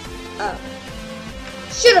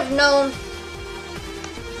 Should have known.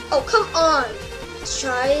 Oh, come on. Let's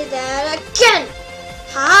try that again.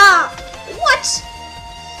 Ha! What?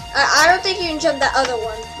 I don't think you can jump that other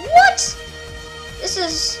one. What? This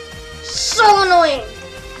is so annoying. I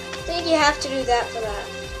think you have to do that for that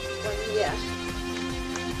one. Yeah.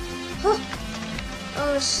 Huh. I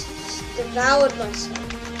almost devoured myself.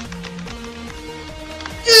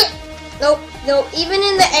 Nope. No, even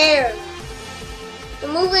in the air.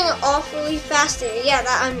 They're moving awfully faster. Yeah,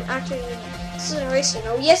 that I'm actually. This isn't racing.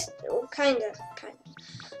 Oh yes, oh, kinda.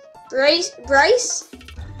 Bryce,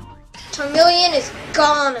 Charmeleon is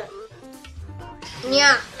gone.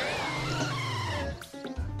 Yeah.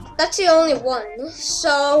 That's the only one.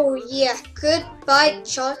 So yeah, goodbye,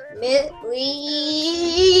 Charmeleon.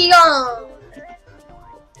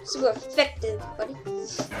 Super effective, buddy.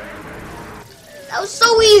 That was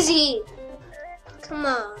so easy. Come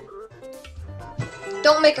on.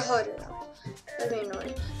 Don't make it harder though. That'd be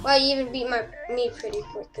annoying. Wow, you even beat me pretty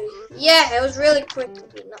quickly. Yeah, it was really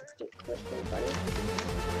quickly, not pretty quickly, buddy.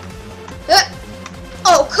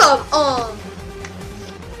 Oh, come on.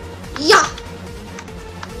 Yeah.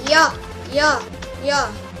 Yeah.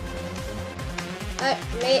 Alright,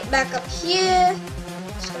 made it back up here.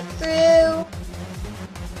 Let's go through.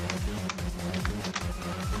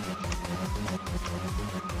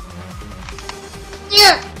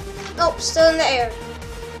 Yeah. Nope, still in the air.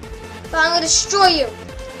 But I'm gonna destroy you.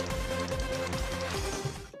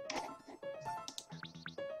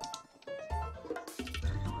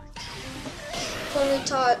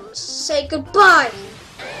 Ponyta, say goodbye.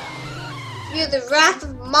 You're the wrath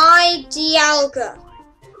of my Dialga.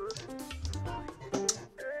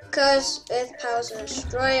 Cause Earth Power's gonna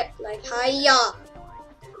destroy it like hiya.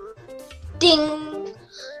 Ding.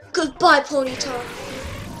 Goodbye, Ponyta.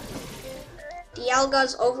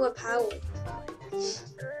 Dialga's overpowered.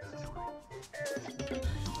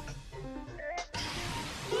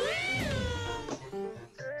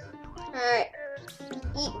 Alright.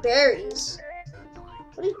 Eat berries.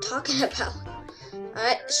 What are you talking about?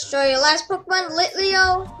 Alright, destroy your last Pokemon,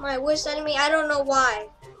 Litleo, my worst enemy. I don't know why.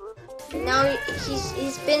 And now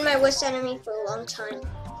he's been my worst enemy for a long time.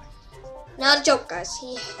 Not a joke, guys.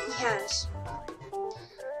 He has.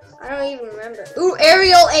 I don't even remember. Ooh,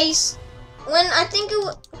 Aerial Ace. When I think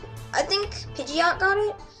Pidgeot got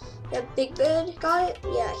it. Yeah, Big Bird got it.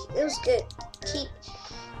 Yeah, it was good.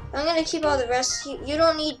 I'm gonna keep all the rest. You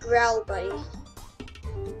don't need Growl, buddy.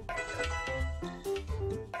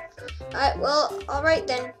 Alright, well, alright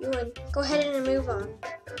then. You win. Go ahead and move on.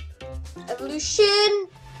 Evolution.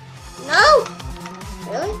 No.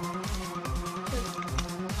 Really?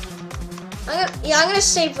 I'm gonna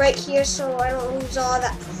save right here so I don't lose all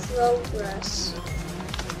that progress.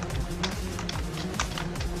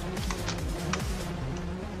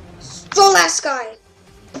 Last guy.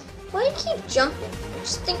 Why do you keep jumping? I'm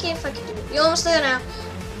just thinking if I could do it. You're almost there now.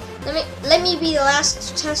 Let me be the last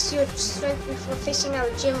to test your strength before facing our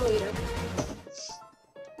gym leader.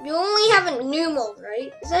 You only have a Numel,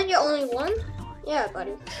 right? Is that your only one? Yeah,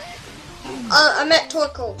 buddy. I meant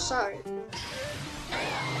Torkoal. Sorry.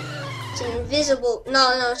 It's invisible.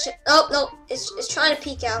 No. Oh no. It's trying to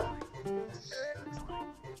peek out.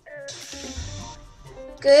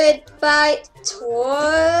 Goodbye,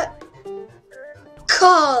 Torkoal.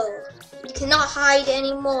 You cannot hide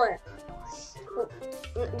anymore. Oh,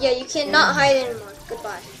 yeah, you cannot hide anymore.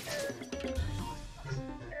 Goodbye.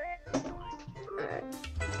 Alright.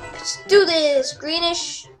 Let's do this.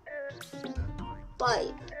 Greenish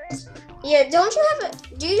bite. Yeah, don't you have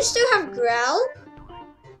a... Do you still have Growl?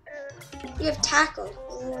 You have Tackle.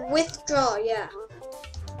 Withdraw, yeah.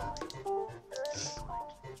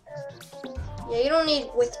 Yeah, you don't need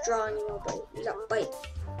Withdraw anymore, buddy. You got Bite.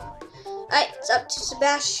 Alright, it's up to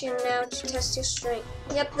Sebastian now to test your strength.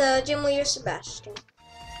 Yep, the gym leader, Sebastian.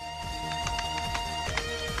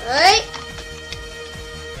 Alright.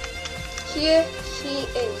 Here he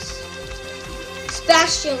is.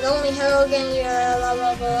 Sebastian, the only hero again. Yeah, blah,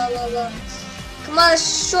 blah, blah, blah, blah. Come on, let's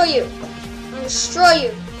destroy you. I'm gonna destroy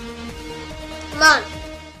you. Come on.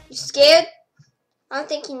 You scared? I don't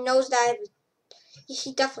think he knows that I have.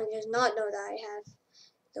 He definitely does not know that I have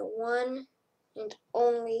the one and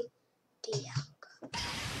only Dialga.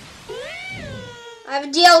 I have a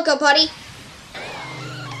Dialga, buddy.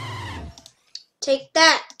 Take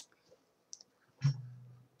that.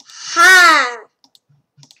 Ha!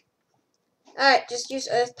 Alright, just use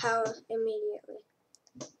Earth Power immediately.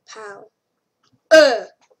 Pow.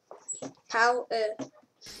 Pow.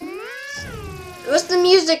 What's the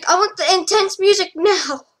music? I want the intense music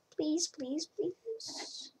now. Please, please, please.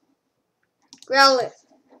 Growlithe.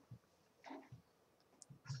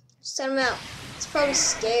 Send him out. He's probably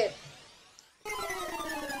scared.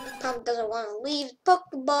 Probably doesn't want to leave the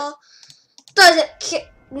Pokeball. Doesn't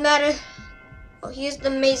matter. Oh, here's the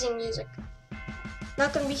amazing music.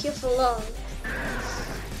 Not gonna be here for long.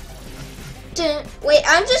 Wait,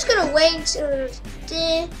 I'm just gonna wait until.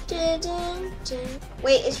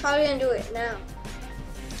 Wait, it's probably gonna do it now.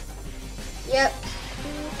 Yep.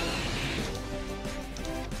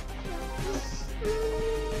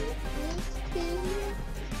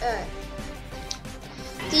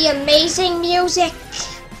 The amazing music.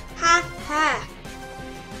 Ha ha.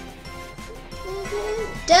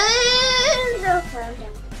 Done. Okay,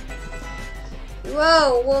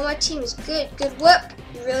 whoa, well my team is good. Good work.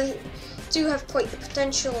 You really do have quite the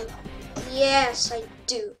potential. Yes, I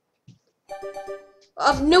do.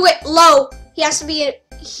 I knew it. Low. He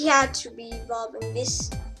had to be involved in this.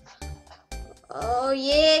 Oh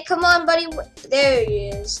yeah, come on, buddy. There he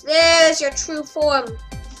is. There's your true form.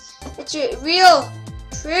 It's your real,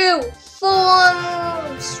 true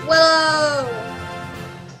form, Swallow.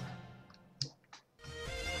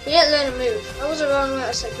 He didn't learn to move. I was the wrong way.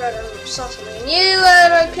 I said, right, I saw something. And you,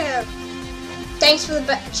 I don't care. Thanks for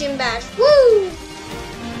the gym badge. Woo!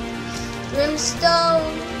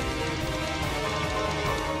 Brimstone.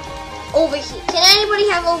 Overheat. Can anybody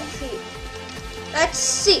have overheat? Let's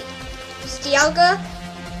see. Is Dialga?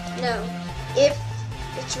 No. If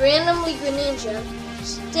it's randomly Greninja,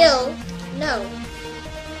 still no.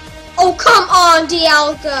 Oh, come on,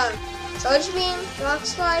 Dialga! Charge Beam, Rock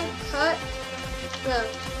Slide, Cut. No.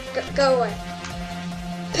 Go away.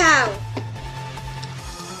 Pow!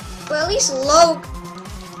 Well, at least Low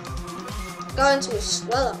got into a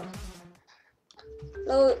Swallow.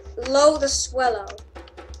 Low the Swallow.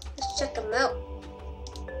 Let's check him out.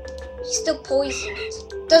 He's still poisoned.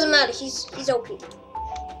 Doesn't matter, he's OP.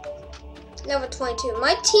 Level 22.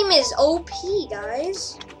 My team is OP,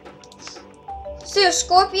 guys. Still,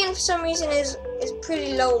 Scorpion for some reason is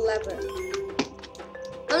pretty low level.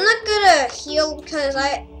 I'm not gonna heal because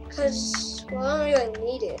well, I don't really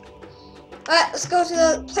need it. Alright, let's go to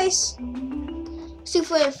the place. See if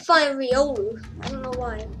we can find Riolu. I don't know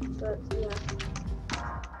why, but yeah.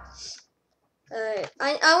 Alright,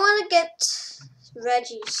 I want to get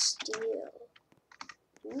Registeel.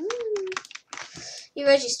 Ooh. Your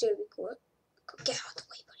Registeel would be cool. Get out of the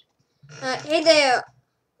way, buddy. Hey there.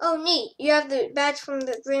 Oh, neat. You have the badge from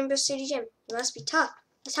the Rainbow City Gym. You must be tough.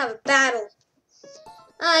 Let's have a battle.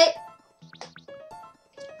 Alright.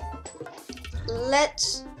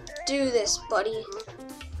 Let's do this, buddy.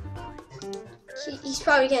 He's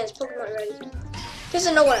probably getting his Pokemon ready. He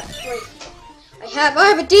doesn't know what I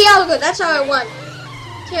have a Dialga. That's how I won.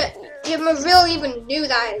 Yeah, Maril even knew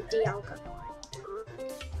that I had a Dialga.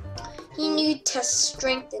 He knew to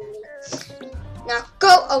strengthen me. Now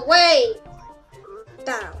go away!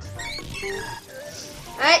 Bow.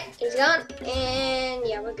 Alright, he's gone. And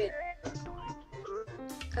yeah, we're good.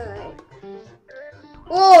 Alright.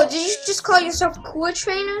 Whoa, did you just call yourself a Core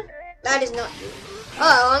Trainer? That is not you.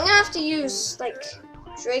 Oh, I'm gonna have to use, like,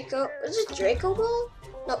 Draco. Is it Draco Ball?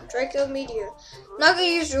 No, Draco Meteor. I'm not gonna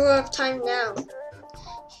use Roar of Time now.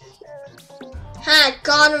 Ha,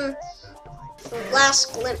 got him from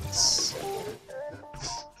last glimpse.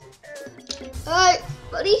 Alright,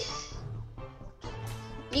 buddy.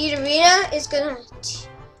 Nidorina is gonna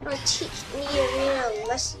teach Nidorina a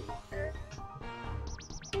lesson.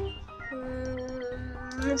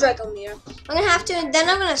 Draco Meteor. I'm gonna have to, and then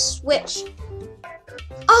I'm gonna switch.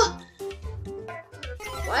 Oh!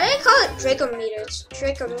 Why did I call it Draco Meteor? It's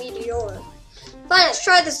Draco Meteor. Fine, let's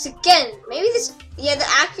try this again. Maybe this, yeah, the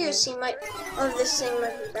accuracy of this thing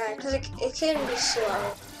might be bad, because it can be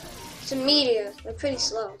slow. It's a meteor. They're pretty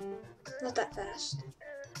slow. Not that fast.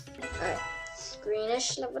 Alright.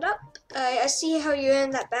 Greenish, leveled up. I see how you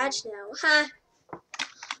earned that badge now. Ha!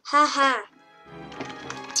 Ha ha.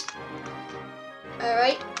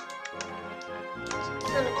 Alright.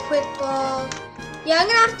 And a quick ball. Yeah, I'm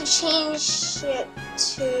gonna have to change it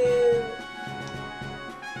to...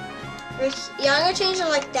 Yeah, I'm gonna change it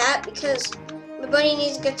like that because my buddy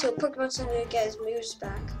needs to get to a Pokemon Center to get his moves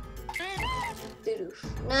back.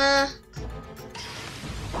 Nah.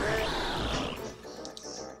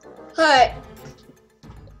 Alright.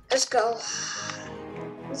 Let's go.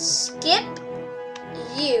 Skip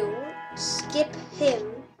you. Skip him.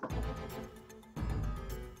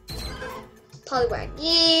 Poliwag.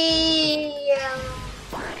 Yeah.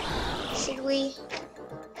 Should we?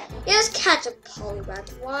 Yeah, let's catch a Poliwag.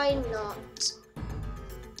 Why not?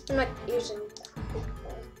 I'm not using Quick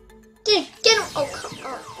Ball. Dude, get him! Oh, come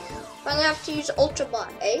on. I'm gonna have to use Ultra Ball,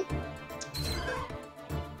 eh?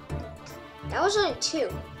 That was only 2.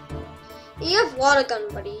 You have Water Gun,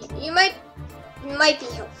 buddy. You might be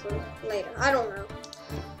helpful later. I don't know.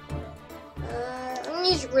 I'm gonna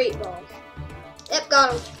use Great Ball. Yep,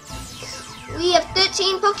 got him. We have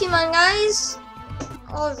 13 Pokemon, guys,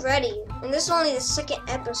 already. And this is only the 2nd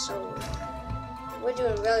episode. We're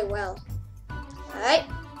doing really well. Alright.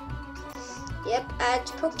 Yep, add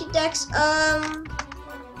to Pokédex.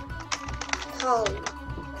 Polly.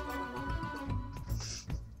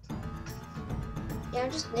 Yeah,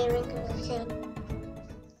 I'm just naming because I can.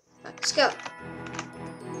 Alright, let's go.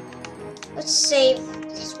 Let's save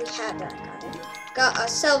because we had that guy. Got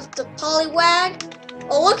ourselves the Poliwag.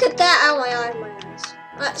 Oh, look at that! Ow, my eyes.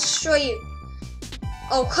 Let's show you.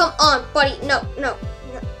 Oh, come on, buddy. No.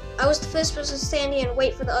 I was the first person to stand here and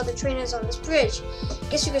wait for the other trainers on this bridge.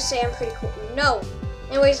 Guess you could say I'm pretty cool. No.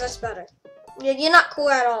 Anyways, that's better. You're not cool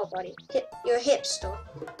at all, buddy. You're a hipster.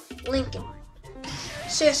 Lincoln.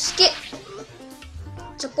 Sir Skip.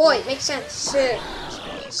 It's a boy. It makes sense. Sir.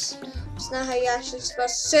 It's not how you actually spell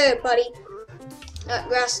sir, buddy.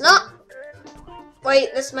 Grass knot.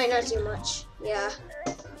 Wait, this might not do much. Yeah.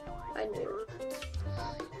 I knew.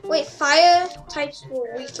 Wait, fire types were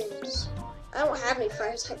weakened. I don't have any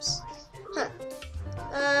fire types. Huh.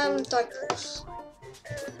 Dark Pulse.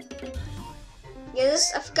 Yeah,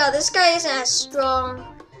 I forgot, this guy isn't as strong.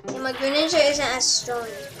 And my Greninja isn't as strong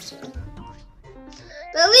as him.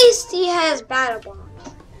 But at least he has Battle Bond.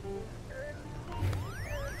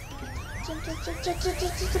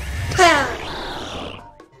 Pow!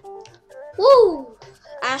 Woo!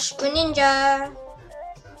 Ash Greninja.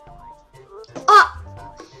 Ah!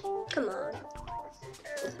 Come on.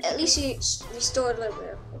 At least he restored a little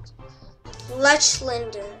bit of it.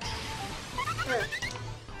 Lechlinder. Huh.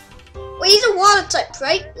 Wait, he's a water type,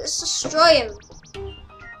 right? Let's destroy him.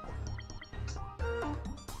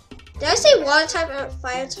 Did I say water type or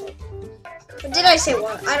fire type? Or did I say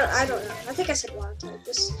water? I don't know. I think I said water type.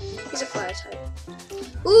 He's a fire type.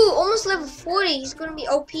 Ooh, almost level 40. He's gonna be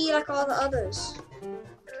OP like all the others.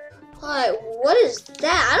 Alright, what is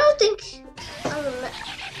that? I don't think I remember.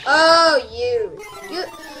 Oh,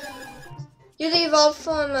 you're the evolved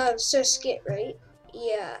form of Sir Skit, right?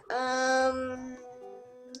 Yeah.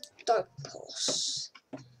 Dark Pulse.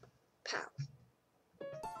 Pow.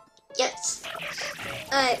 Yes.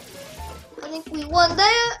 Alright. I think we won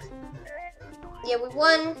there. Yeah, we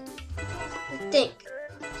won. I think.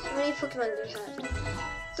 How many Pokemon do we have?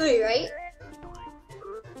 3, right?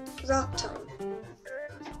 Rock Tomb.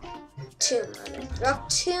 Rock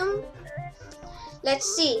Tomb. Let's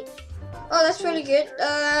see. Oh, that's really good.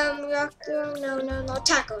 Rock Tomb. No.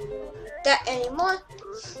 Tackle. You don't need that anymore.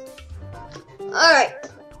 Alright.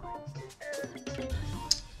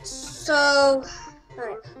 So,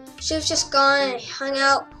 alright. Should've just gone and hung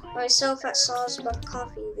out myself at Salzburg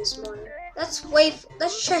Coffee this morning. That's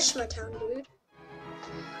trash my town, dude.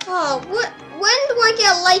 Oh, what? When do I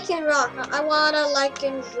get Lichen Rock? I want a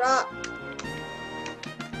Lichen Rock.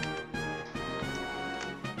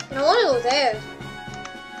 And I want to go there.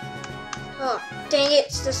 Oh, dang it,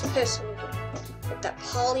 it's this person with that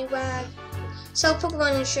Poliwag. Sell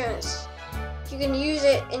Pokemon insurance. You can use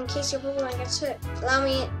it in case your Pokemon gets hurt. Allow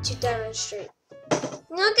me to demonstrate.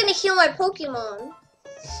 You're not gonna heal my Pokemon,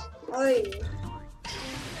 are you?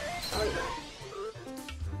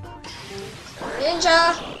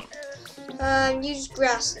 Ninja. Use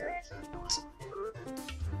Grass Knot.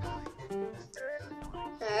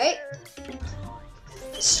 Alright.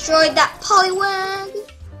 Destroyed that Poliwag.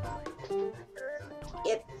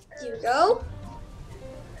 Yep, here we go.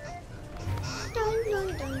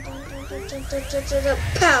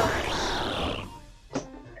 Pow!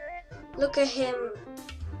 Look at him.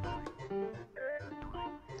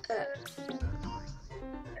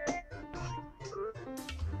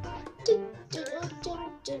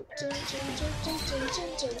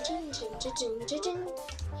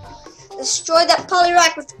 Destroy that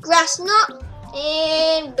Poliwag with Grass Knot,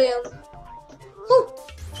 and boom. Whew.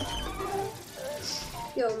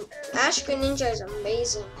 Yo, Ash Greninja is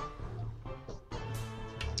amazing.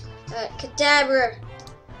 Kadabra.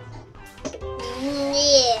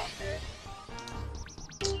 Yeah.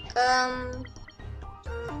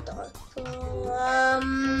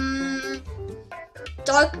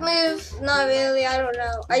 Dark move? Not really. I don't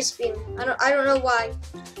know. Ice beam. I don't know why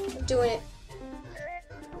I'm doing it.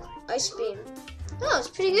 Ice beam. Oh, it's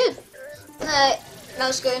pretty good. That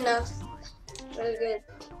was good enough. Really good.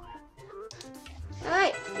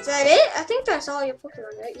 Alright, is that it? I think that's all your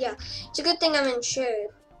Pokemon, right? Yeah. It's a good thing I'm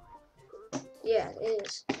insured. Yeah, it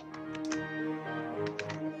is.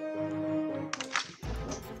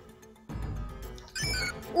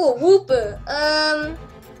 Ooh, Wooper.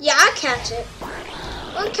 Yeah, I catch it.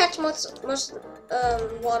 I don't catch most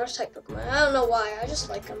water type Pokemon. I don't know why. I just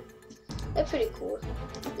like them. They're pretty cool.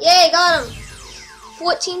 Yay, got them.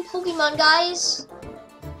 14 Pokemon, guys.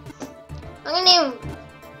 I'm gonna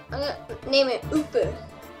name it Ooper.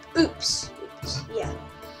 Oops. Yeah.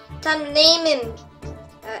 Time to name him.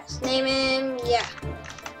 Let's name him. Yeah.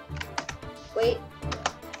 Wait.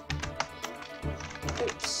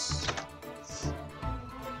 Oops.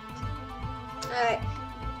 Alright.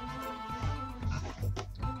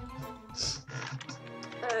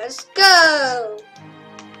 Let's go.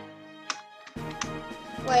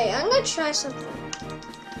 Let's try something.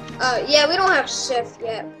 Yeah, we don't have Surf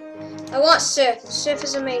yet. I want Surf. Surf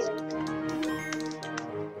is amazing.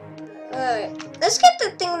 Alright, let's get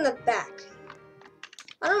the thing in the back.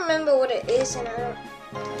 I don't remember what it is, and I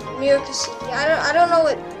don't. Miracle CD. I don't know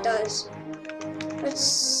what it does. Let's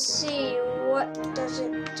see. What does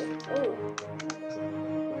it do? Oh, you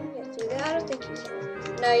can do that. I don't think you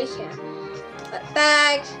can. No, you can't.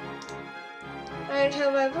 Bag. Alright, how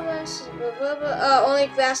about blah blah blah? Only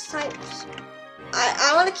grass types.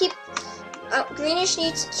 I want to keep. Greenish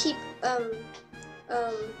needs to keep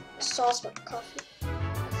sauce but coffee.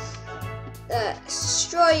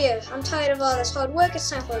 Destroyer. I'm tired of all this hard work. It's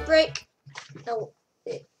time for a break. No.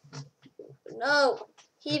 No.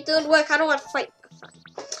 Keep doing work. I don't want to fight.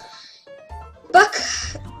 Buck.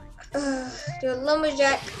 The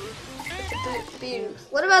lumberjack.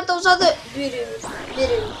 What about those other bitters?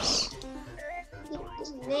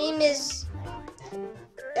 His name is.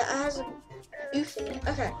 It has a oof in it.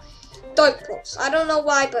 Okay. Dark Pulse. I don't know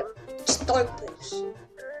why, but it's Dark Pulse.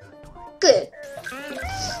 Good.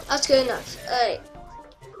 That's good enough. Alright.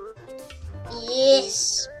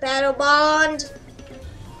 Yes. Battle Bond.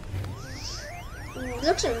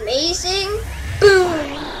 Looks amazing.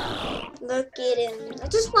 Boom. Look at him. I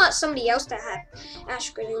just want somebody else to have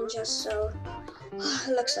Ash Greninja, so it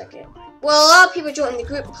looks like it. Well, a lot of people joining the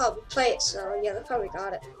group probably play it, so yeah, they probably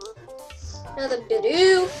got it. Another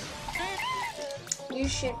Bidoof. You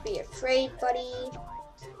should be afraid, buddy.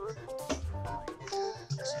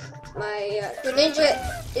 My Greninja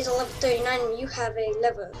is a level 39 and you have a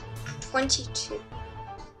level 22.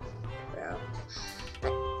 Bro.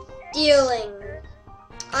 Dealing.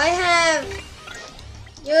 I have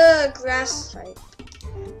your grass type.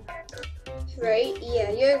 Right?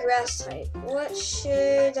 Yeah, you're grass type. What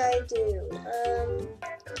should I do?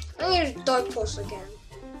 I'm gonna use Dark Pulse again.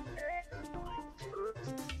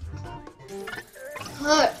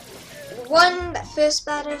 Alright. Won that first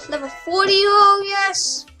battle. Level 40. Oh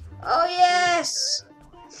yes! Oh yes!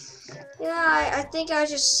 Yeah, I think I'll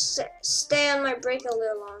just stay on my break a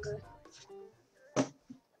little longer.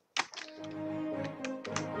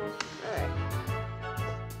 Alright.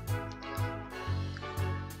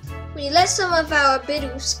 We let some of our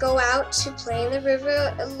Bidoofs go out to play in the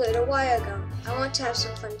river a little while ago. I want to have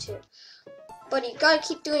some fun too. But you gotta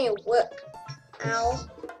keep doing your work. Ow.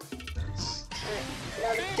 Alright,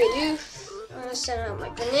 another Bidoof. I'm gonna send out my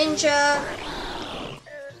Greninja.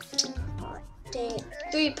 Oh, dang it.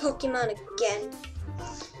 3 Pokemon again.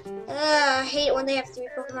 I hate it when they have 3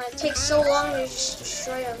 Pokemon. It takes so long to just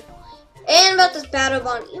destroy them. And about this Battle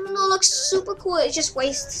Bond, even though it looks super cool, it just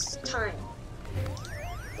wastes time.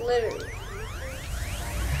 Literally.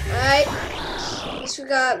 Alright. Next we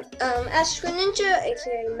got Ash Greninja,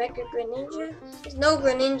 aka Mecha Greninja. There's no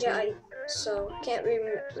Greninja, so can't really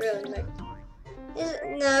make.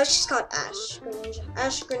 No, she's called Ash Greninja.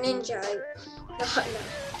 Ash Greninja. No.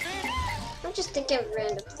 I'm just thinking of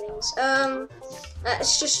random things.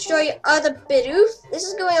 Let's destroy other Bidoof. This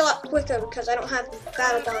is going a lot quicker because I don't have the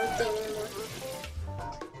Battle Bond thing anymore.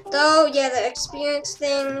 Though, yeah, the experience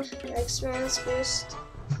thing, the experience boost.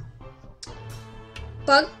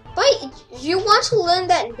 Bug Bite, you want to learn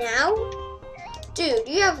that now? Dude,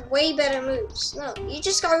 you have way better moves. No, you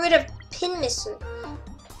just got rid of Pin Misser.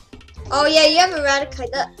 Oh yeah, you have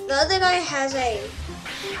Eradicate. The other guy has a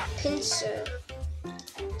Pinsir.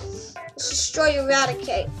 Let's destroy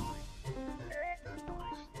Eradicate.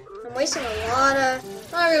 I'm wasting a lot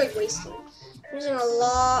of, not really wasting, I'm using a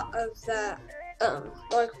lot of that,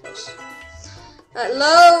 Dark Pulse.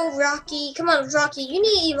 Low, Rocky, come on Rocky, you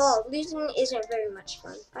need to evolve. Losing isn't very much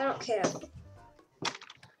fun. I don't care.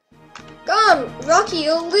 Come on, Rocky,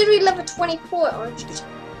 you're literally level 24,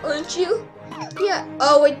 aren't you? Yeah.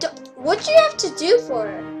 Oh wait, what do you have to do for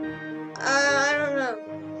it? I don't know.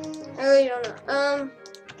 I really don't know.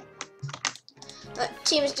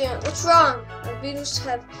 Team is doing. What's wrong? Our Beatles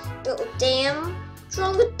have built a dam. What's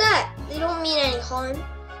wrong with that? They don't mean any harm.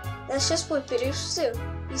 That's just what Beatles do.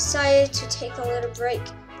 We decided to take a little break.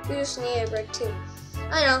 Beatles need a break too.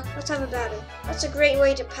 I know. Let's have a battle. That's a great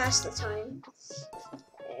way to pass the time.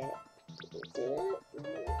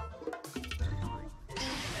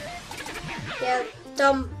 Yeah,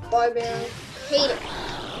 dumb barbarian. Hate it.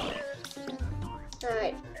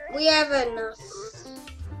 Alright, we have enough.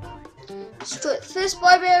 Split fist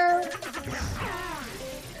barbarian.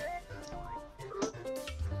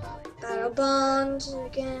 Battle bonds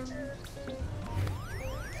again.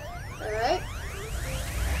 Alright.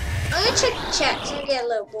 I'm gonna check the chat because I get a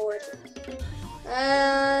little bored.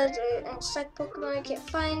 It's like Pokemon, I can't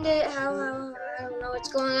find it. How, I don't know what's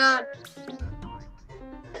going on.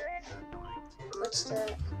 What's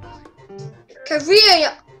that?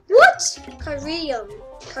 Kyrium. What? Kyrium.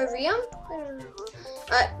 Kyrium? I don't know.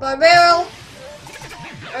 Alright, Barbaro.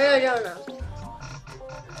 I really don't know.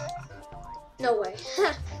 No way.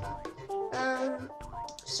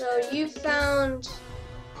 So you found,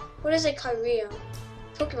 what is a Kyrium?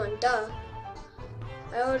 Pokemon, duh.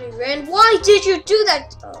 I already ran. Why did you do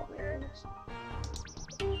that? Oh man.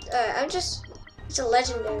 It's a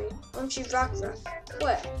legendary. Why don't you rock ruff?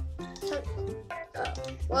 What?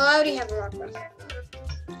 Well, I already have a rock ruff.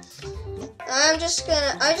 I just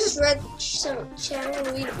read some chat. I'm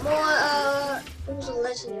gonna read more. It was a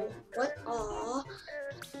legendary. What? Aw.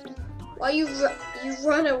 Why you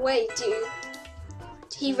run away, dude?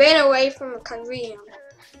 He ran away from a Kyrium.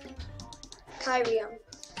 Kyrium.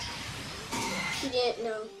 He didn't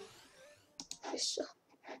know.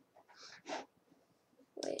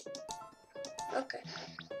 Wait. Okay.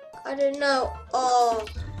 I didn't know. Oh,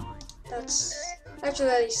 that's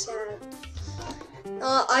really sad.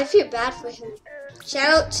 I feel bad for him. Shout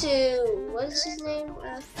out to, what is his name?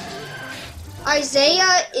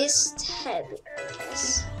 Isaiah Isted, I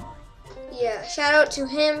guess. Yeah, shout out to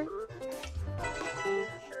him.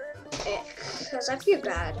 Because I feel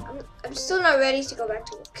bad. I'm still not ready to go back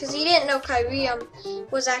to it. Because he didn't know Kyrium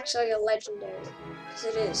was actually a legendary. Because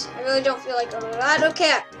it is. I really don't feel like, oh, I don't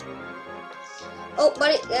care. Oh,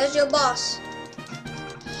 buddy, there's your boss.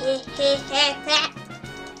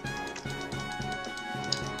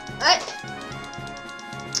 Alright.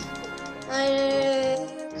 I'm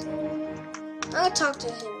gonna talk to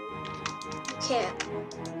him. You can't.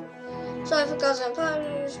 Sorry for causing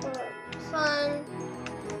problems, fun.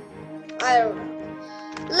 I don't know.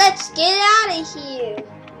 Let's get out of here.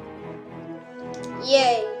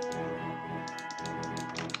 Yay.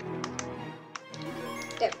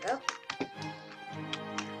 There we go.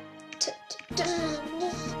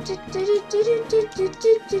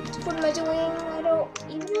 What am I doing? I don't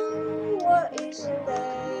even know what is in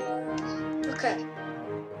there. Okay.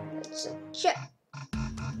 Let's check.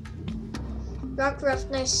 Rock rough,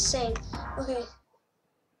 nice saying. Okay.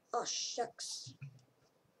 Oh shucks.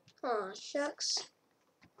 Oh shucks.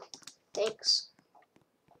 Thanks.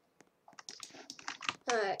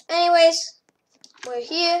 Alright. Anyways, we're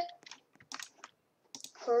here.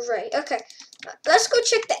 Hooray. Okay. Let's go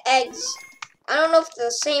check the eggs. I don't know if they're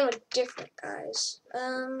the same or different, guys.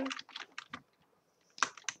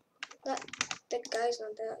 The guy's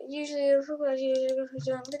not there. Usually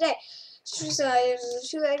during the day. Two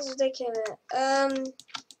eggs a day came in.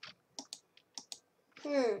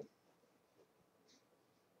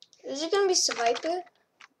 Is it gonna be Sviper?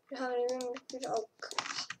 How many rooms? Oh,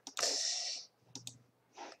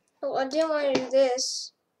 oh, I didn't want to do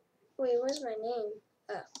this. Wait, what's my name?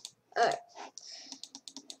 Oh, alright.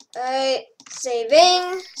 Alright,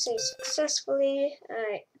 saving. Save successfully.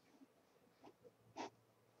 Alright.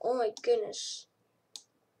 Oh my goodness.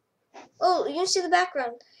 Oh, you can see the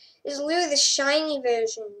background. It's literally the shiny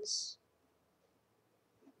versions.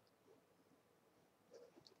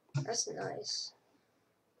 That's nice.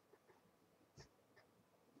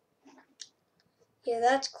 Yeah,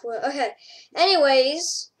 that's cool. Okay.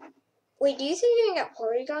 Anyways. Wait, do you think you can get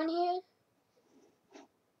Porygon here?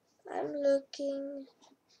 I'm looking.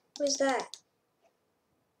 What was that?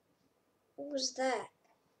 What was that?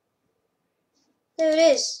 There it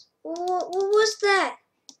is. What was that?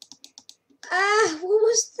 Ah, what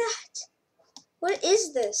was that? What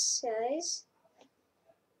is this, guys?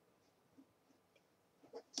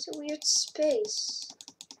 It's a weird space.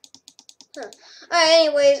 Huh. Alright,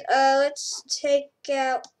 anyways, let's take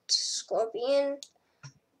out Scorpion.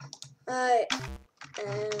 Alright,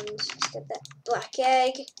 and let's get that black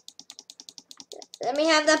egg. Let me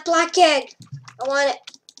have that black egg. I want it.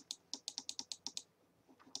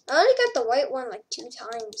 I only got the white one like 2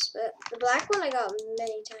 times, but the black one I got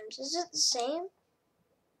many times. Is it the same?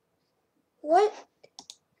 What?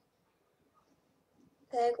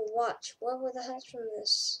 Egg watch. What were the heck from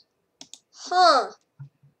this? Huh.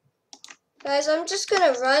 Guys, I'm just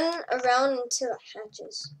gonna run around into the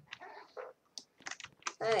hatches.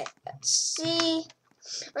 Alright, let's see.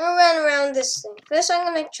 I'm gonna run around this thing. First, I'm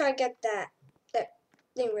gonna try to get that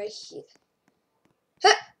thing right here.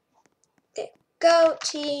 Huh. There we go.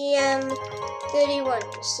 TM31.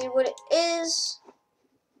 Let's see what it is.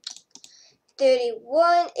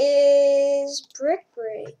 31 is Brick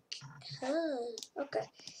Break. Huh. Okay.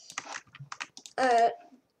 I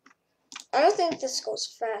don't think this goes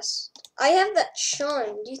fast. I have that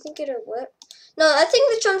charm. Do you think it'll work? No, I think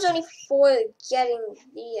the charm's only for getting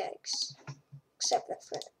the eggs. Except that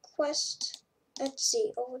for the quest. Let's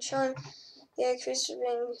see. Over charm. The eggs are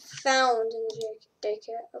being found in the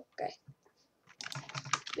daycare. Okay.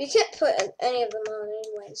 We can't put any of them on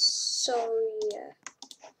anyways. So yeah.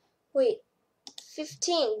 Wait,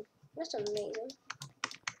 15. That's amazing.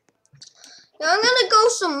 Now I'm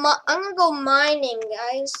gonna go mining,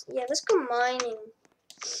 guys. Yeah, let's go mining.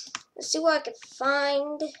 Let's see what I can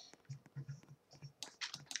find.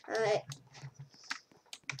 Alright.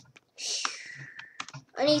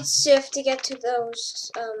 I need Sif to get to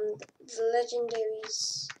those the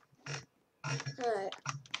legendaries. Alright.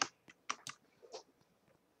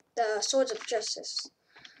 The Swords of Justice.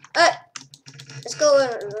 Alright. Let's go in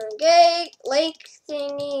a gate, lake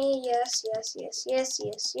thingy. Yes.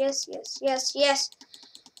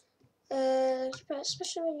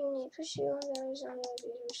 Especially when you need push you on.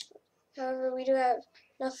 However, we do have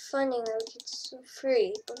enough funding that we get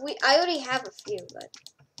free. But I already have a few, but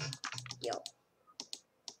yo.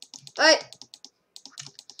 Alright.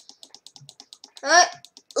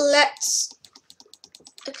 Let's.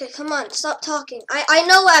 Okay, come on, stop talking. I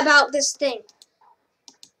know about this thing.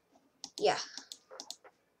 Yeah.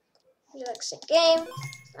 Relax the game.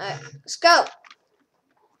 Alright, let's go.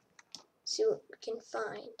 See what we can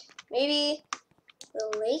find. Maybe the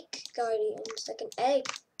lake guardians, like an egg.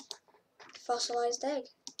 Fossilized egg.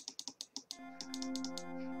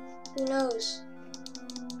 Who knows?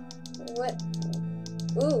 What?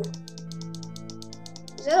 Ooh.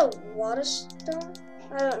 Is that a water stone?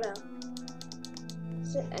 I don't know.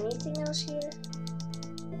 Is there anything else here?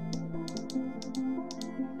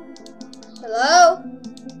 Hello?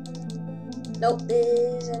 Nope,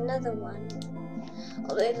 there's another one.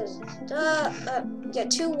 Oh, there's yeah,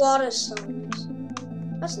 2 water stones.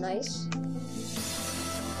 That's nice.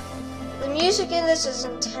 The music in this is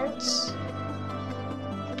intense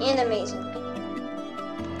and amazing.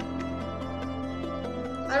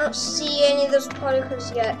 I don't see any of those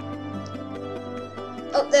particles yet.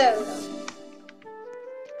 Oh, there we go.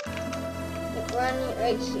 Like running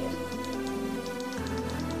right here.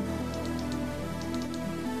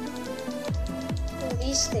 And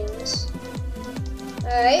these things.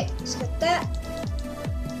 Alright, let's get that.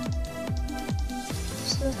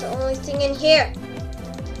 It's not the only thing in here.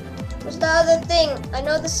 What's the other thing? I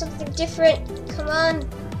know there's something different. Come on.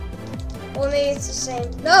 Or maybe it's the same.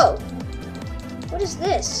 No! What is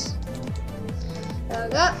this? I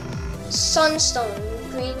got sunstone,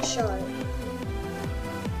 green shard.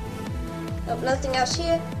 Nope, nothing else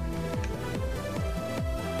here.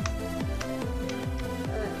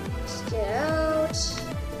 Alright, let's get out.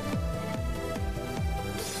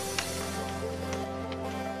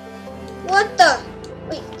 What the?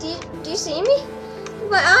 Wait, do you see me? Look at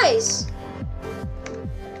my eyes.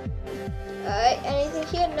 Alright, anything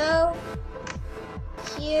here? No.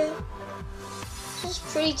 Here. This is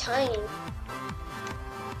pretty tiny.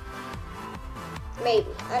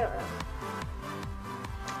 Maybe. I don't know.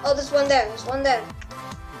 Oh, there's one there. There's one there.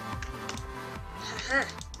 Haha.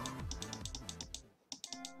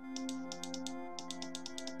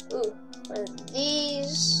 Ooh, one of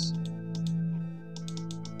these.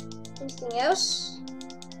 Anything else?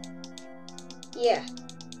 Yeah.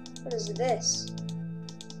 What is this?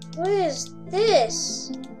 What is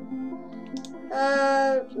this?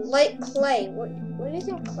 Light clay. What do you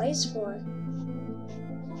think clay's for?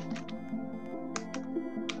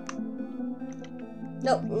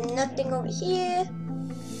 Nope, nothing over here.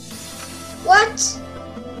 What?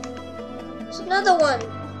 There's another one.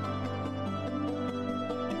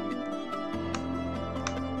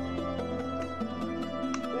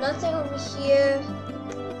 Nothing over here.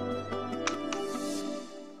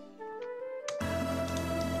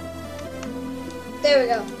 There we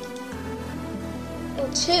go. Oh,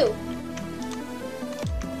 2.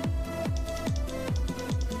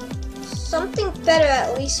 Something better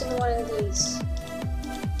at least in one of these.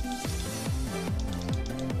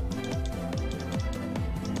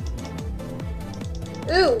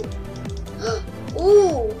 Ooh.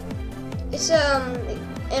 Ooh. It's in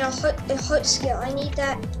a hut skill. I need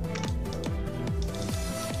that.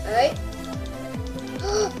 Alright.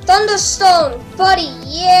 Thunderstone, buddy,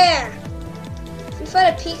 yeah! If we find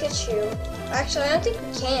a Pikachu. Actually, I don't think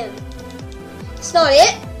we can. It's not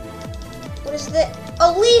it? What is that?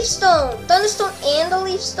 A leaf stone! Thunderstone and a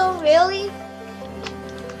leaf stone? Really?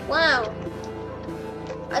 Wow.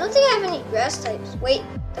 I don't think I have any grass types. Wait,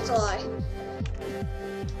 that's a lie.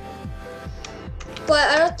 But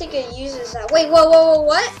I don't think it uses that. Wait, whoa,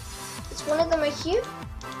 what? It's one of them right here?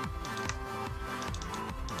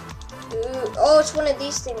 Ooh, oh, it's one of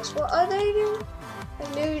these things. What are they again? I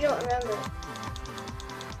really don't remember.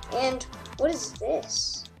 And what is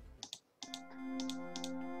this?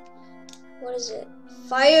 What is it?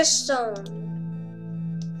 Firestone.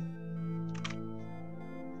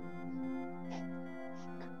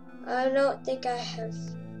 I don't think I have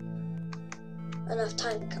enough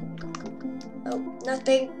time. Come. Oh,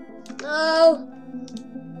 nothing. No.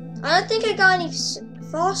 I don't think I got any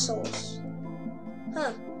fossils.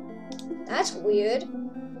 Huh. That's weird.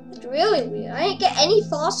 That's really weird. I didn't get any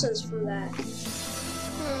fossils from that.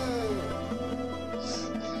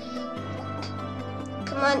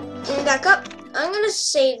 Come on, get me back up. I'm gonna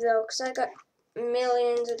save though, cause I got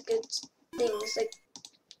millions of good things. Like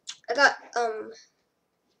I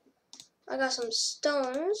got some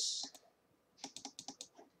stones.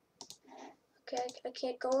 Okay, I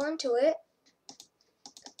can't go onto it.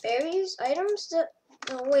 Berries, items that.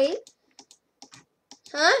 Oh wait.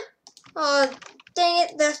 Huh? Oh dang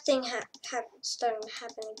it! That thing starting to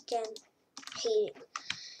happen again. Hate it.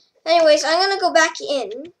 Anyways, I'm gonna go back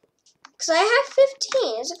in. Because I have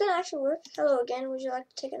 15. Is it going to actually work? Hello again. Would you like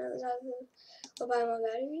to take another out of the or buy more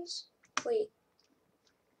batteries? Wait.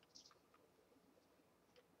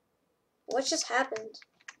 What just happened?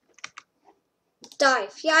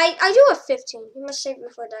 Dive. Yeah, I do have 15. You must save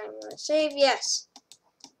before dying. You want to save? Yes.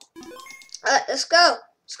 Alright, let's go.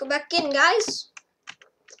 Let's go back in, guys.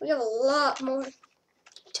 We have a lot more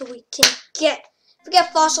till we can get. If we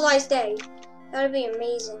get fossilized egg, that would be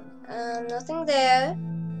amazing. Nothing there.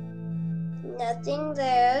 Nothing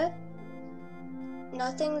there.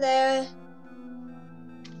 Nothing there.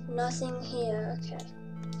 Nothing here. Okay.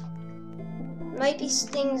 Might be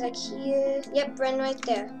things like here. Yep, Bren right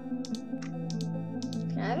there.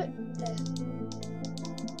 Can I have it? There.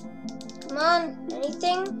 Come on.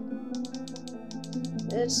 Anything?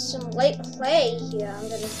 There's some white clay here I'm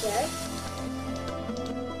gonna get.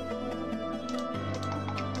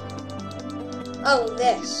 Oh,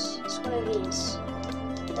 this. It's one of these.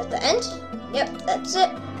 At the end? Yep, that's it.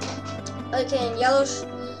 Okay, and yellow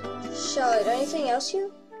shard. Anything else here?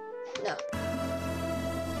 No.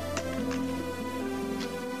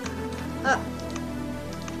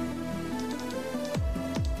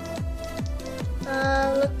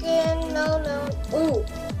 Looking. No. Ooh.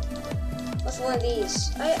 What's one of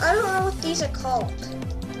these? I don't know what these are called.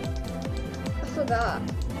 I forgot.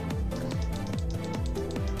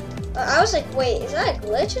 I was like, wait, is that a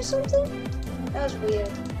glitch or something? That was weird.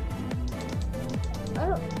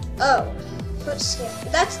 Oh, footstep.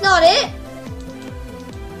 That's not it?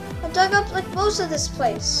 I dug up like most of this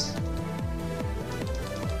place.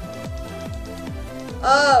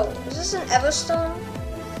 Oh, is this an Everstone?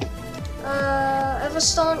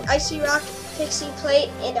 Everstone, Icy Rock, Pixie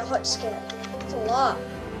Plate, and a Hut Scare. It's a lot.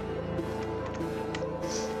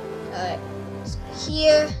 Alright.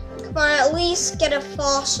 Here. Come on, at least get a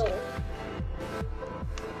fossil.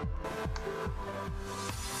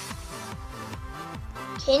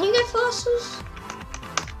 Can you get fossils?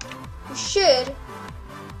 You should.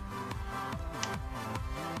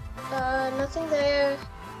 Nothing there.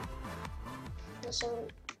 Nothing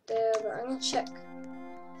there, but I'm gonna check.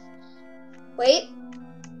 Wait.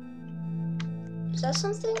 Is that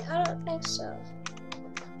something? I don't think so.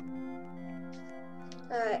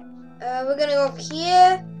 Alright. We're gonna go up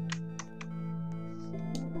here.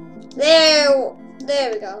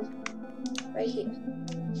 There we go. Right here.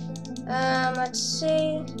 Let's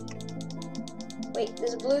see. Wait,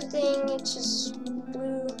 there's a blue thing. It's just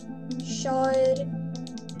blue shard.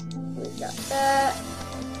 We got that.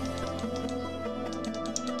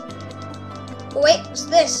 Oh, wait, what's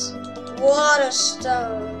this?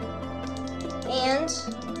 Waterstone. And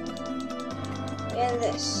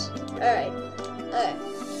this. Alright.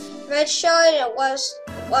 Red shard and a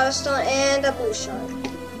waterstone and a blue shard.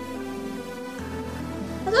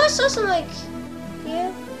 I thought I saw some like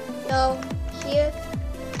here. No. Here.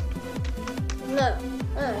 No.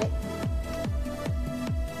 Alright.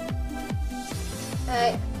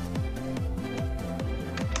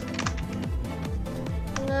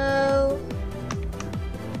 No.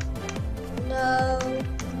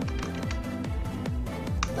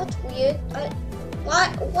 That's weird.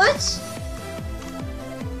 What?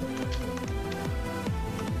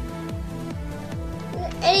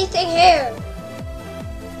 Anything here?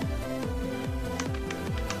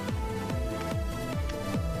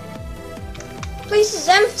 Place is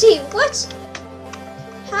empty. What?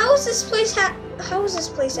 How is this place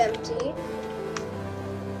empty?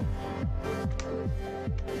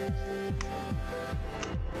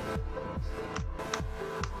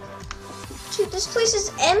 Dude, this place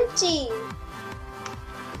is empty.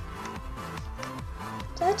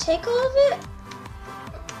 Did I take all of it?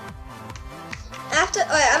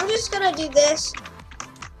 Alright, I'm just gonna do this.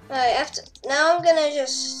 Alright, now I'm gonna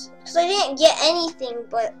just, because I didn't get anything,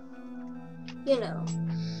 but you know.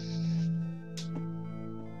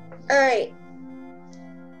 Alright.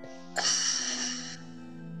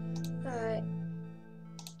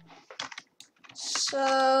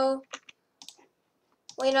 So,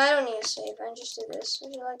 wait, no, I don't need to save. I just do this.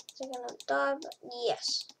 Would you like to take another dog?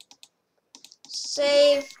 Yes.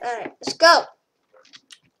 Save. Alright, let's go.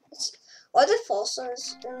 Are there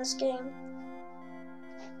fossils in this game?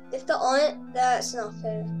 If there aren't, that's not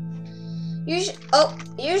fair.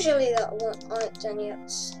 Usually there aren't any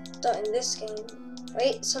stuff in this game.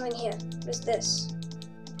 Wait, something here. What is this?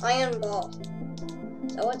 Iron ball.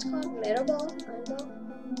 Is that what it's called? Metal ball? Iron ball?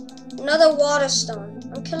 Another water stone.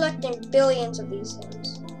 I'm collecting billions of these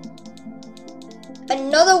things.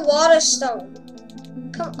 Another water stone.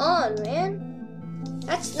 Come on, man.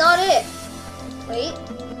 That's not it. Wait.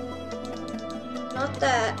 Not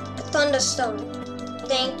that. A thunderstone.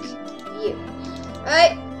 Thank you.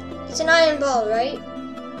 Alright. It's an iron ball, right?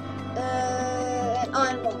 An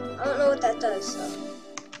iron ball. I don't know what that does, though.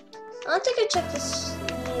 I don't think I checked this.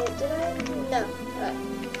 Did I? No. Alright.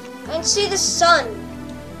 I can see the sun.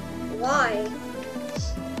 Why?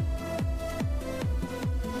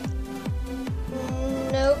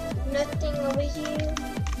 Nope. Nothing over here.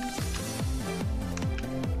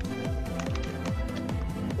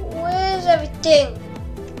 Where's everything?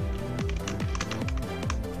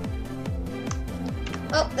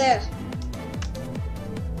 Oh, there.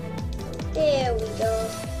 There we go.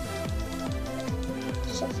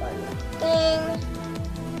 So far, nothing.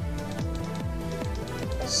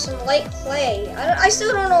 There's some light clay. I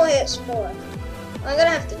still don't know what it's for. I'm gonna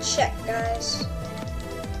have to check, guys.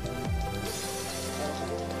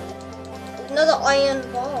 Another iron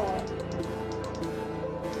ball.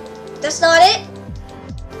 That's not it?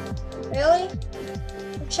 Really?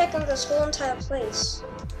 I'm checking this whole entire place.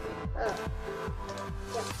 Oh.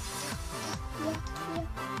 Yeah.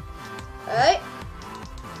 Alright.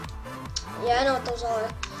 Yeah, I know what those are.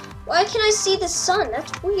 Why can't I see the sun?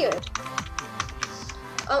 That's weird.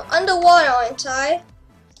 I'm underwater, aren't I?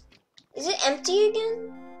 Is it empty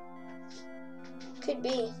again? Could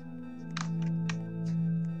be.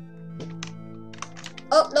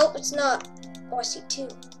 Oh, nope, it's not. Oh, I see two.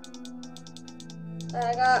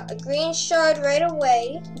 I got a green shard right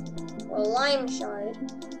away. Or a lime shard.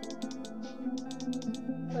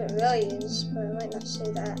 What it really is, but I might not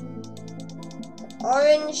say that.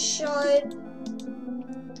 Orange shard.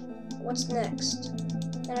 What's next?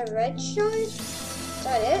 And a red shard? Is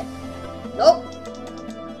that it? Nope.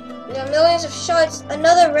 We got millions of shards.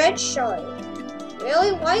 Another red shard.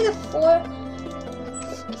 Really? Why the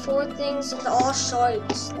four things and all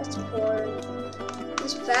shards? That's boring.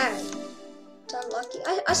 It's bad. It's unlucky.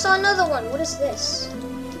 I saw another one. What is this?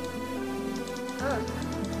 Huh.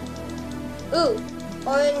 Ooh.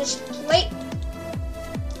 Orange plate.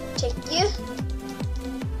 Take you.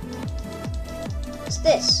 What's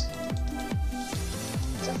this?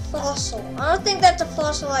 It's a fossil. I don't think that's a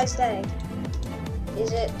fossilized egg.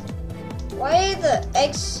 Is it? Why are the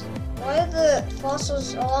eggs? Why are the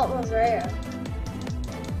fossils a lot more rare?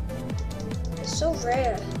 It's so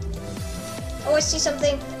rare. Oh, I see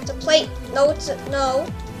something. It's a plate. No, it's a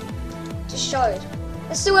It's a shard.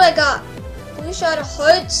 Let's see what I got. Blue shard, a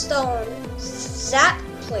hard stone, zap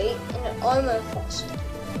plate, and an armor fossil.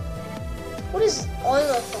 What is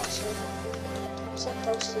armor fossil? What's that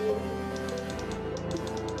supposed to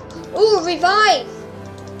be? Ooh, revive!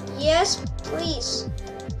 Yes, please.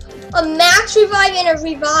 A max revive and a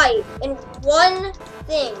revive in one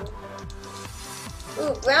thing.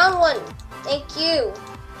 Ooh, brown one. Thank you.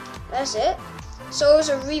 That's it. So it was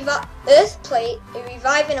a earth plate, a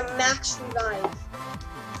revive, and a max revive.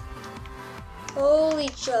 Holy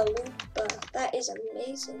chalupa. That is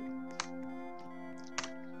amazing.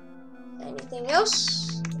 Anything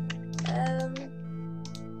else?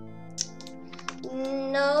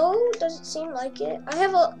 No, doesn't seem like it. I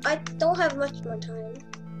don't have much more time.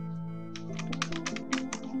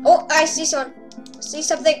 Oh, I see someone. I see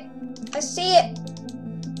something. I see it.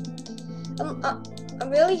 I'm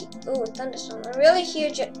really. Ooh, a thunderstorm. I'm really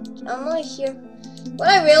here. I'm only here. What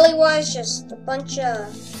I really was just a bunch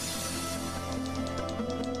of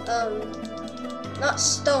not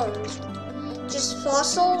stones, just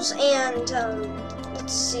fossils and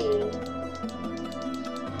let's see,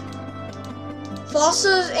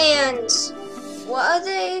 fossils and what are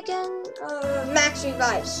they again? Max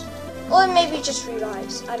revives. Or maybe just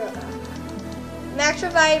revives. I don't know. Max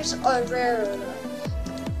revives are rarer.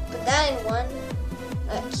 Put that in one.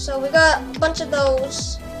 Right, so we got a bunch of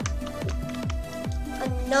those.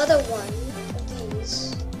 Another one of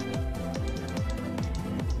these.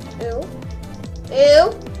 Ew.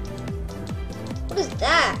 Ew. What is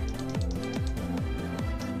that?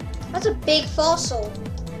 That's a big fossil.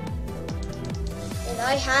 And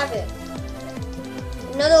I have it.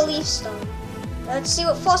 Another leaf stone. Let's see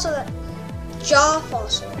what fossil that. jaw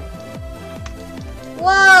fossil.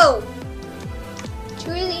 Whoa!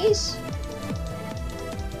 2 of these?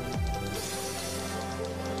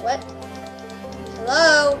 What?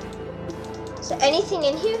 Hello? Is there anything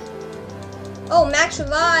in here? Oh, max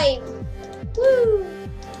revive! Woo!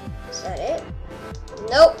 Is that it?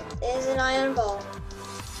 Nope, there's an iron ball.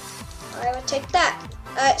 I will take that.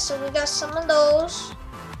 Alright, so we got some of those.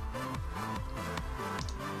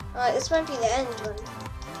 Alright, this might be the end one.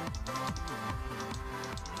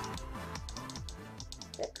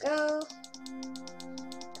 There we go.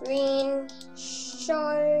 Green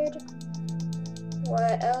shard.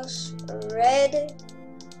 What else? Red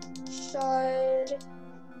shard.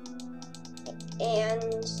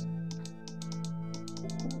 And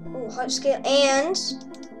heart scale and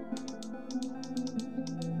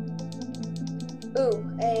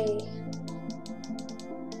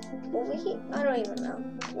over here. I don't even know.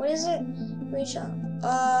 What is it? Green shot.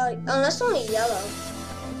 Oh, that's only yellow.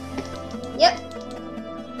 Yep.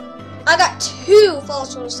 I got 2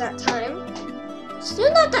 fossils that time.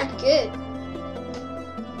 Still not that good.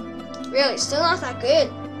 Really, still not that good.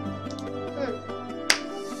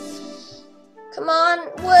 Come on,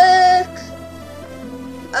 work.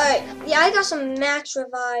 Alright, yeah, I got some max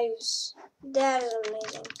revives. That is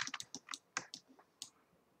amazing.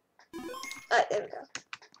 Alright, there we go.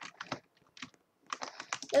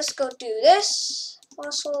 Let's go do this.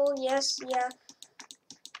 Fossil, yes, yeah.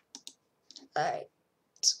 Alright.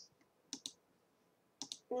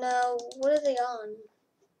 Now, what are they on?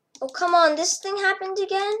 Oh, come on, this thing happened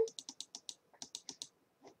again?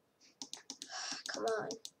 Come on.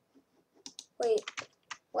 Wait,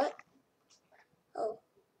 what? Oh,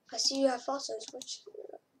 I see you have fossils. Which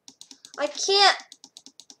I can't.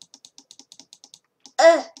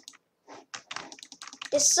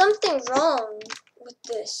 There's something wrong with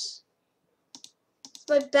this.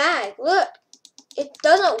 My bag, look, it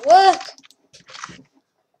doesn't work.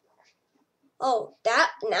 Oh,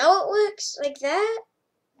 that now it works like that.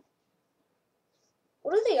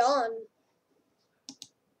 What are they on?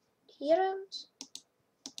 Heroes?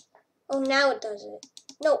 Oh, now it does it.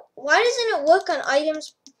 No, why doesn't it work on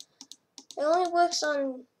items? It only works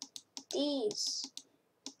on these.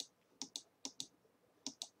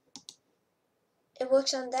 It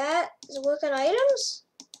works on that. Does it work on items?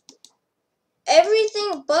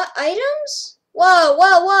 Everything but items? Whoa,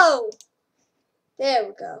 whoa, whoa. There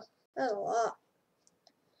we go. That's a lot.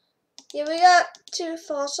 Yeah, we got 2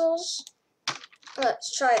 fossils.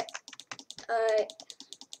 Let's try it. Alright.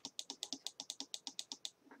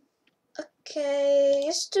 Okay,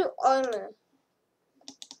 let's do armor.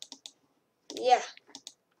 Yeah.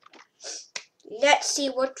 Let's see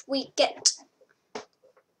what we get.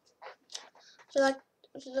 Look,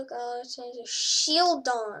 it's a shield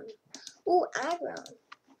on. Ooh, Agron.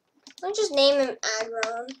 I'll just name him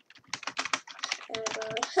Agron.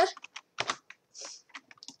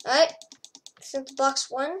 Alright. Since box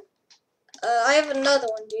 1. I have another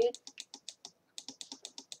one, dude.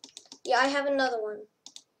 Yeah, I have another one.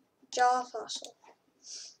 Jaw fossil.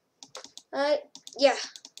 Alright, yeah.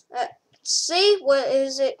 Let's see, what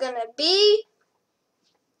is it gonna be?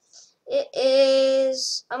 It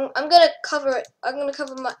is. I'm gonna cover it. I'm not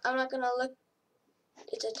gonna look.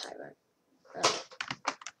 It's a tyrant.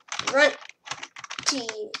 Run. T.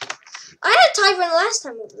 I had a tyrant last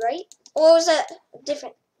time, right? Or was that a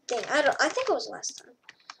different thing? I think it was last time.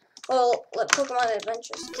 Well, like Pokemon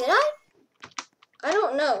Adventures. Did I? I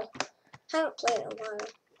don't know. Haven't played in a while.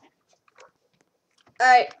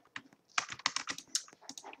 Alright.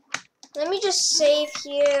 Let me just save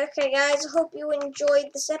here. Okay, guys, I hope you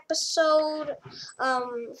enjoyed this episode.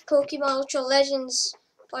 Pokemon Ultra Legends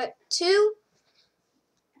Part 2.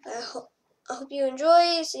 I hope you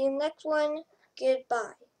enjoy. See you in the next one.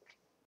 Goodbye.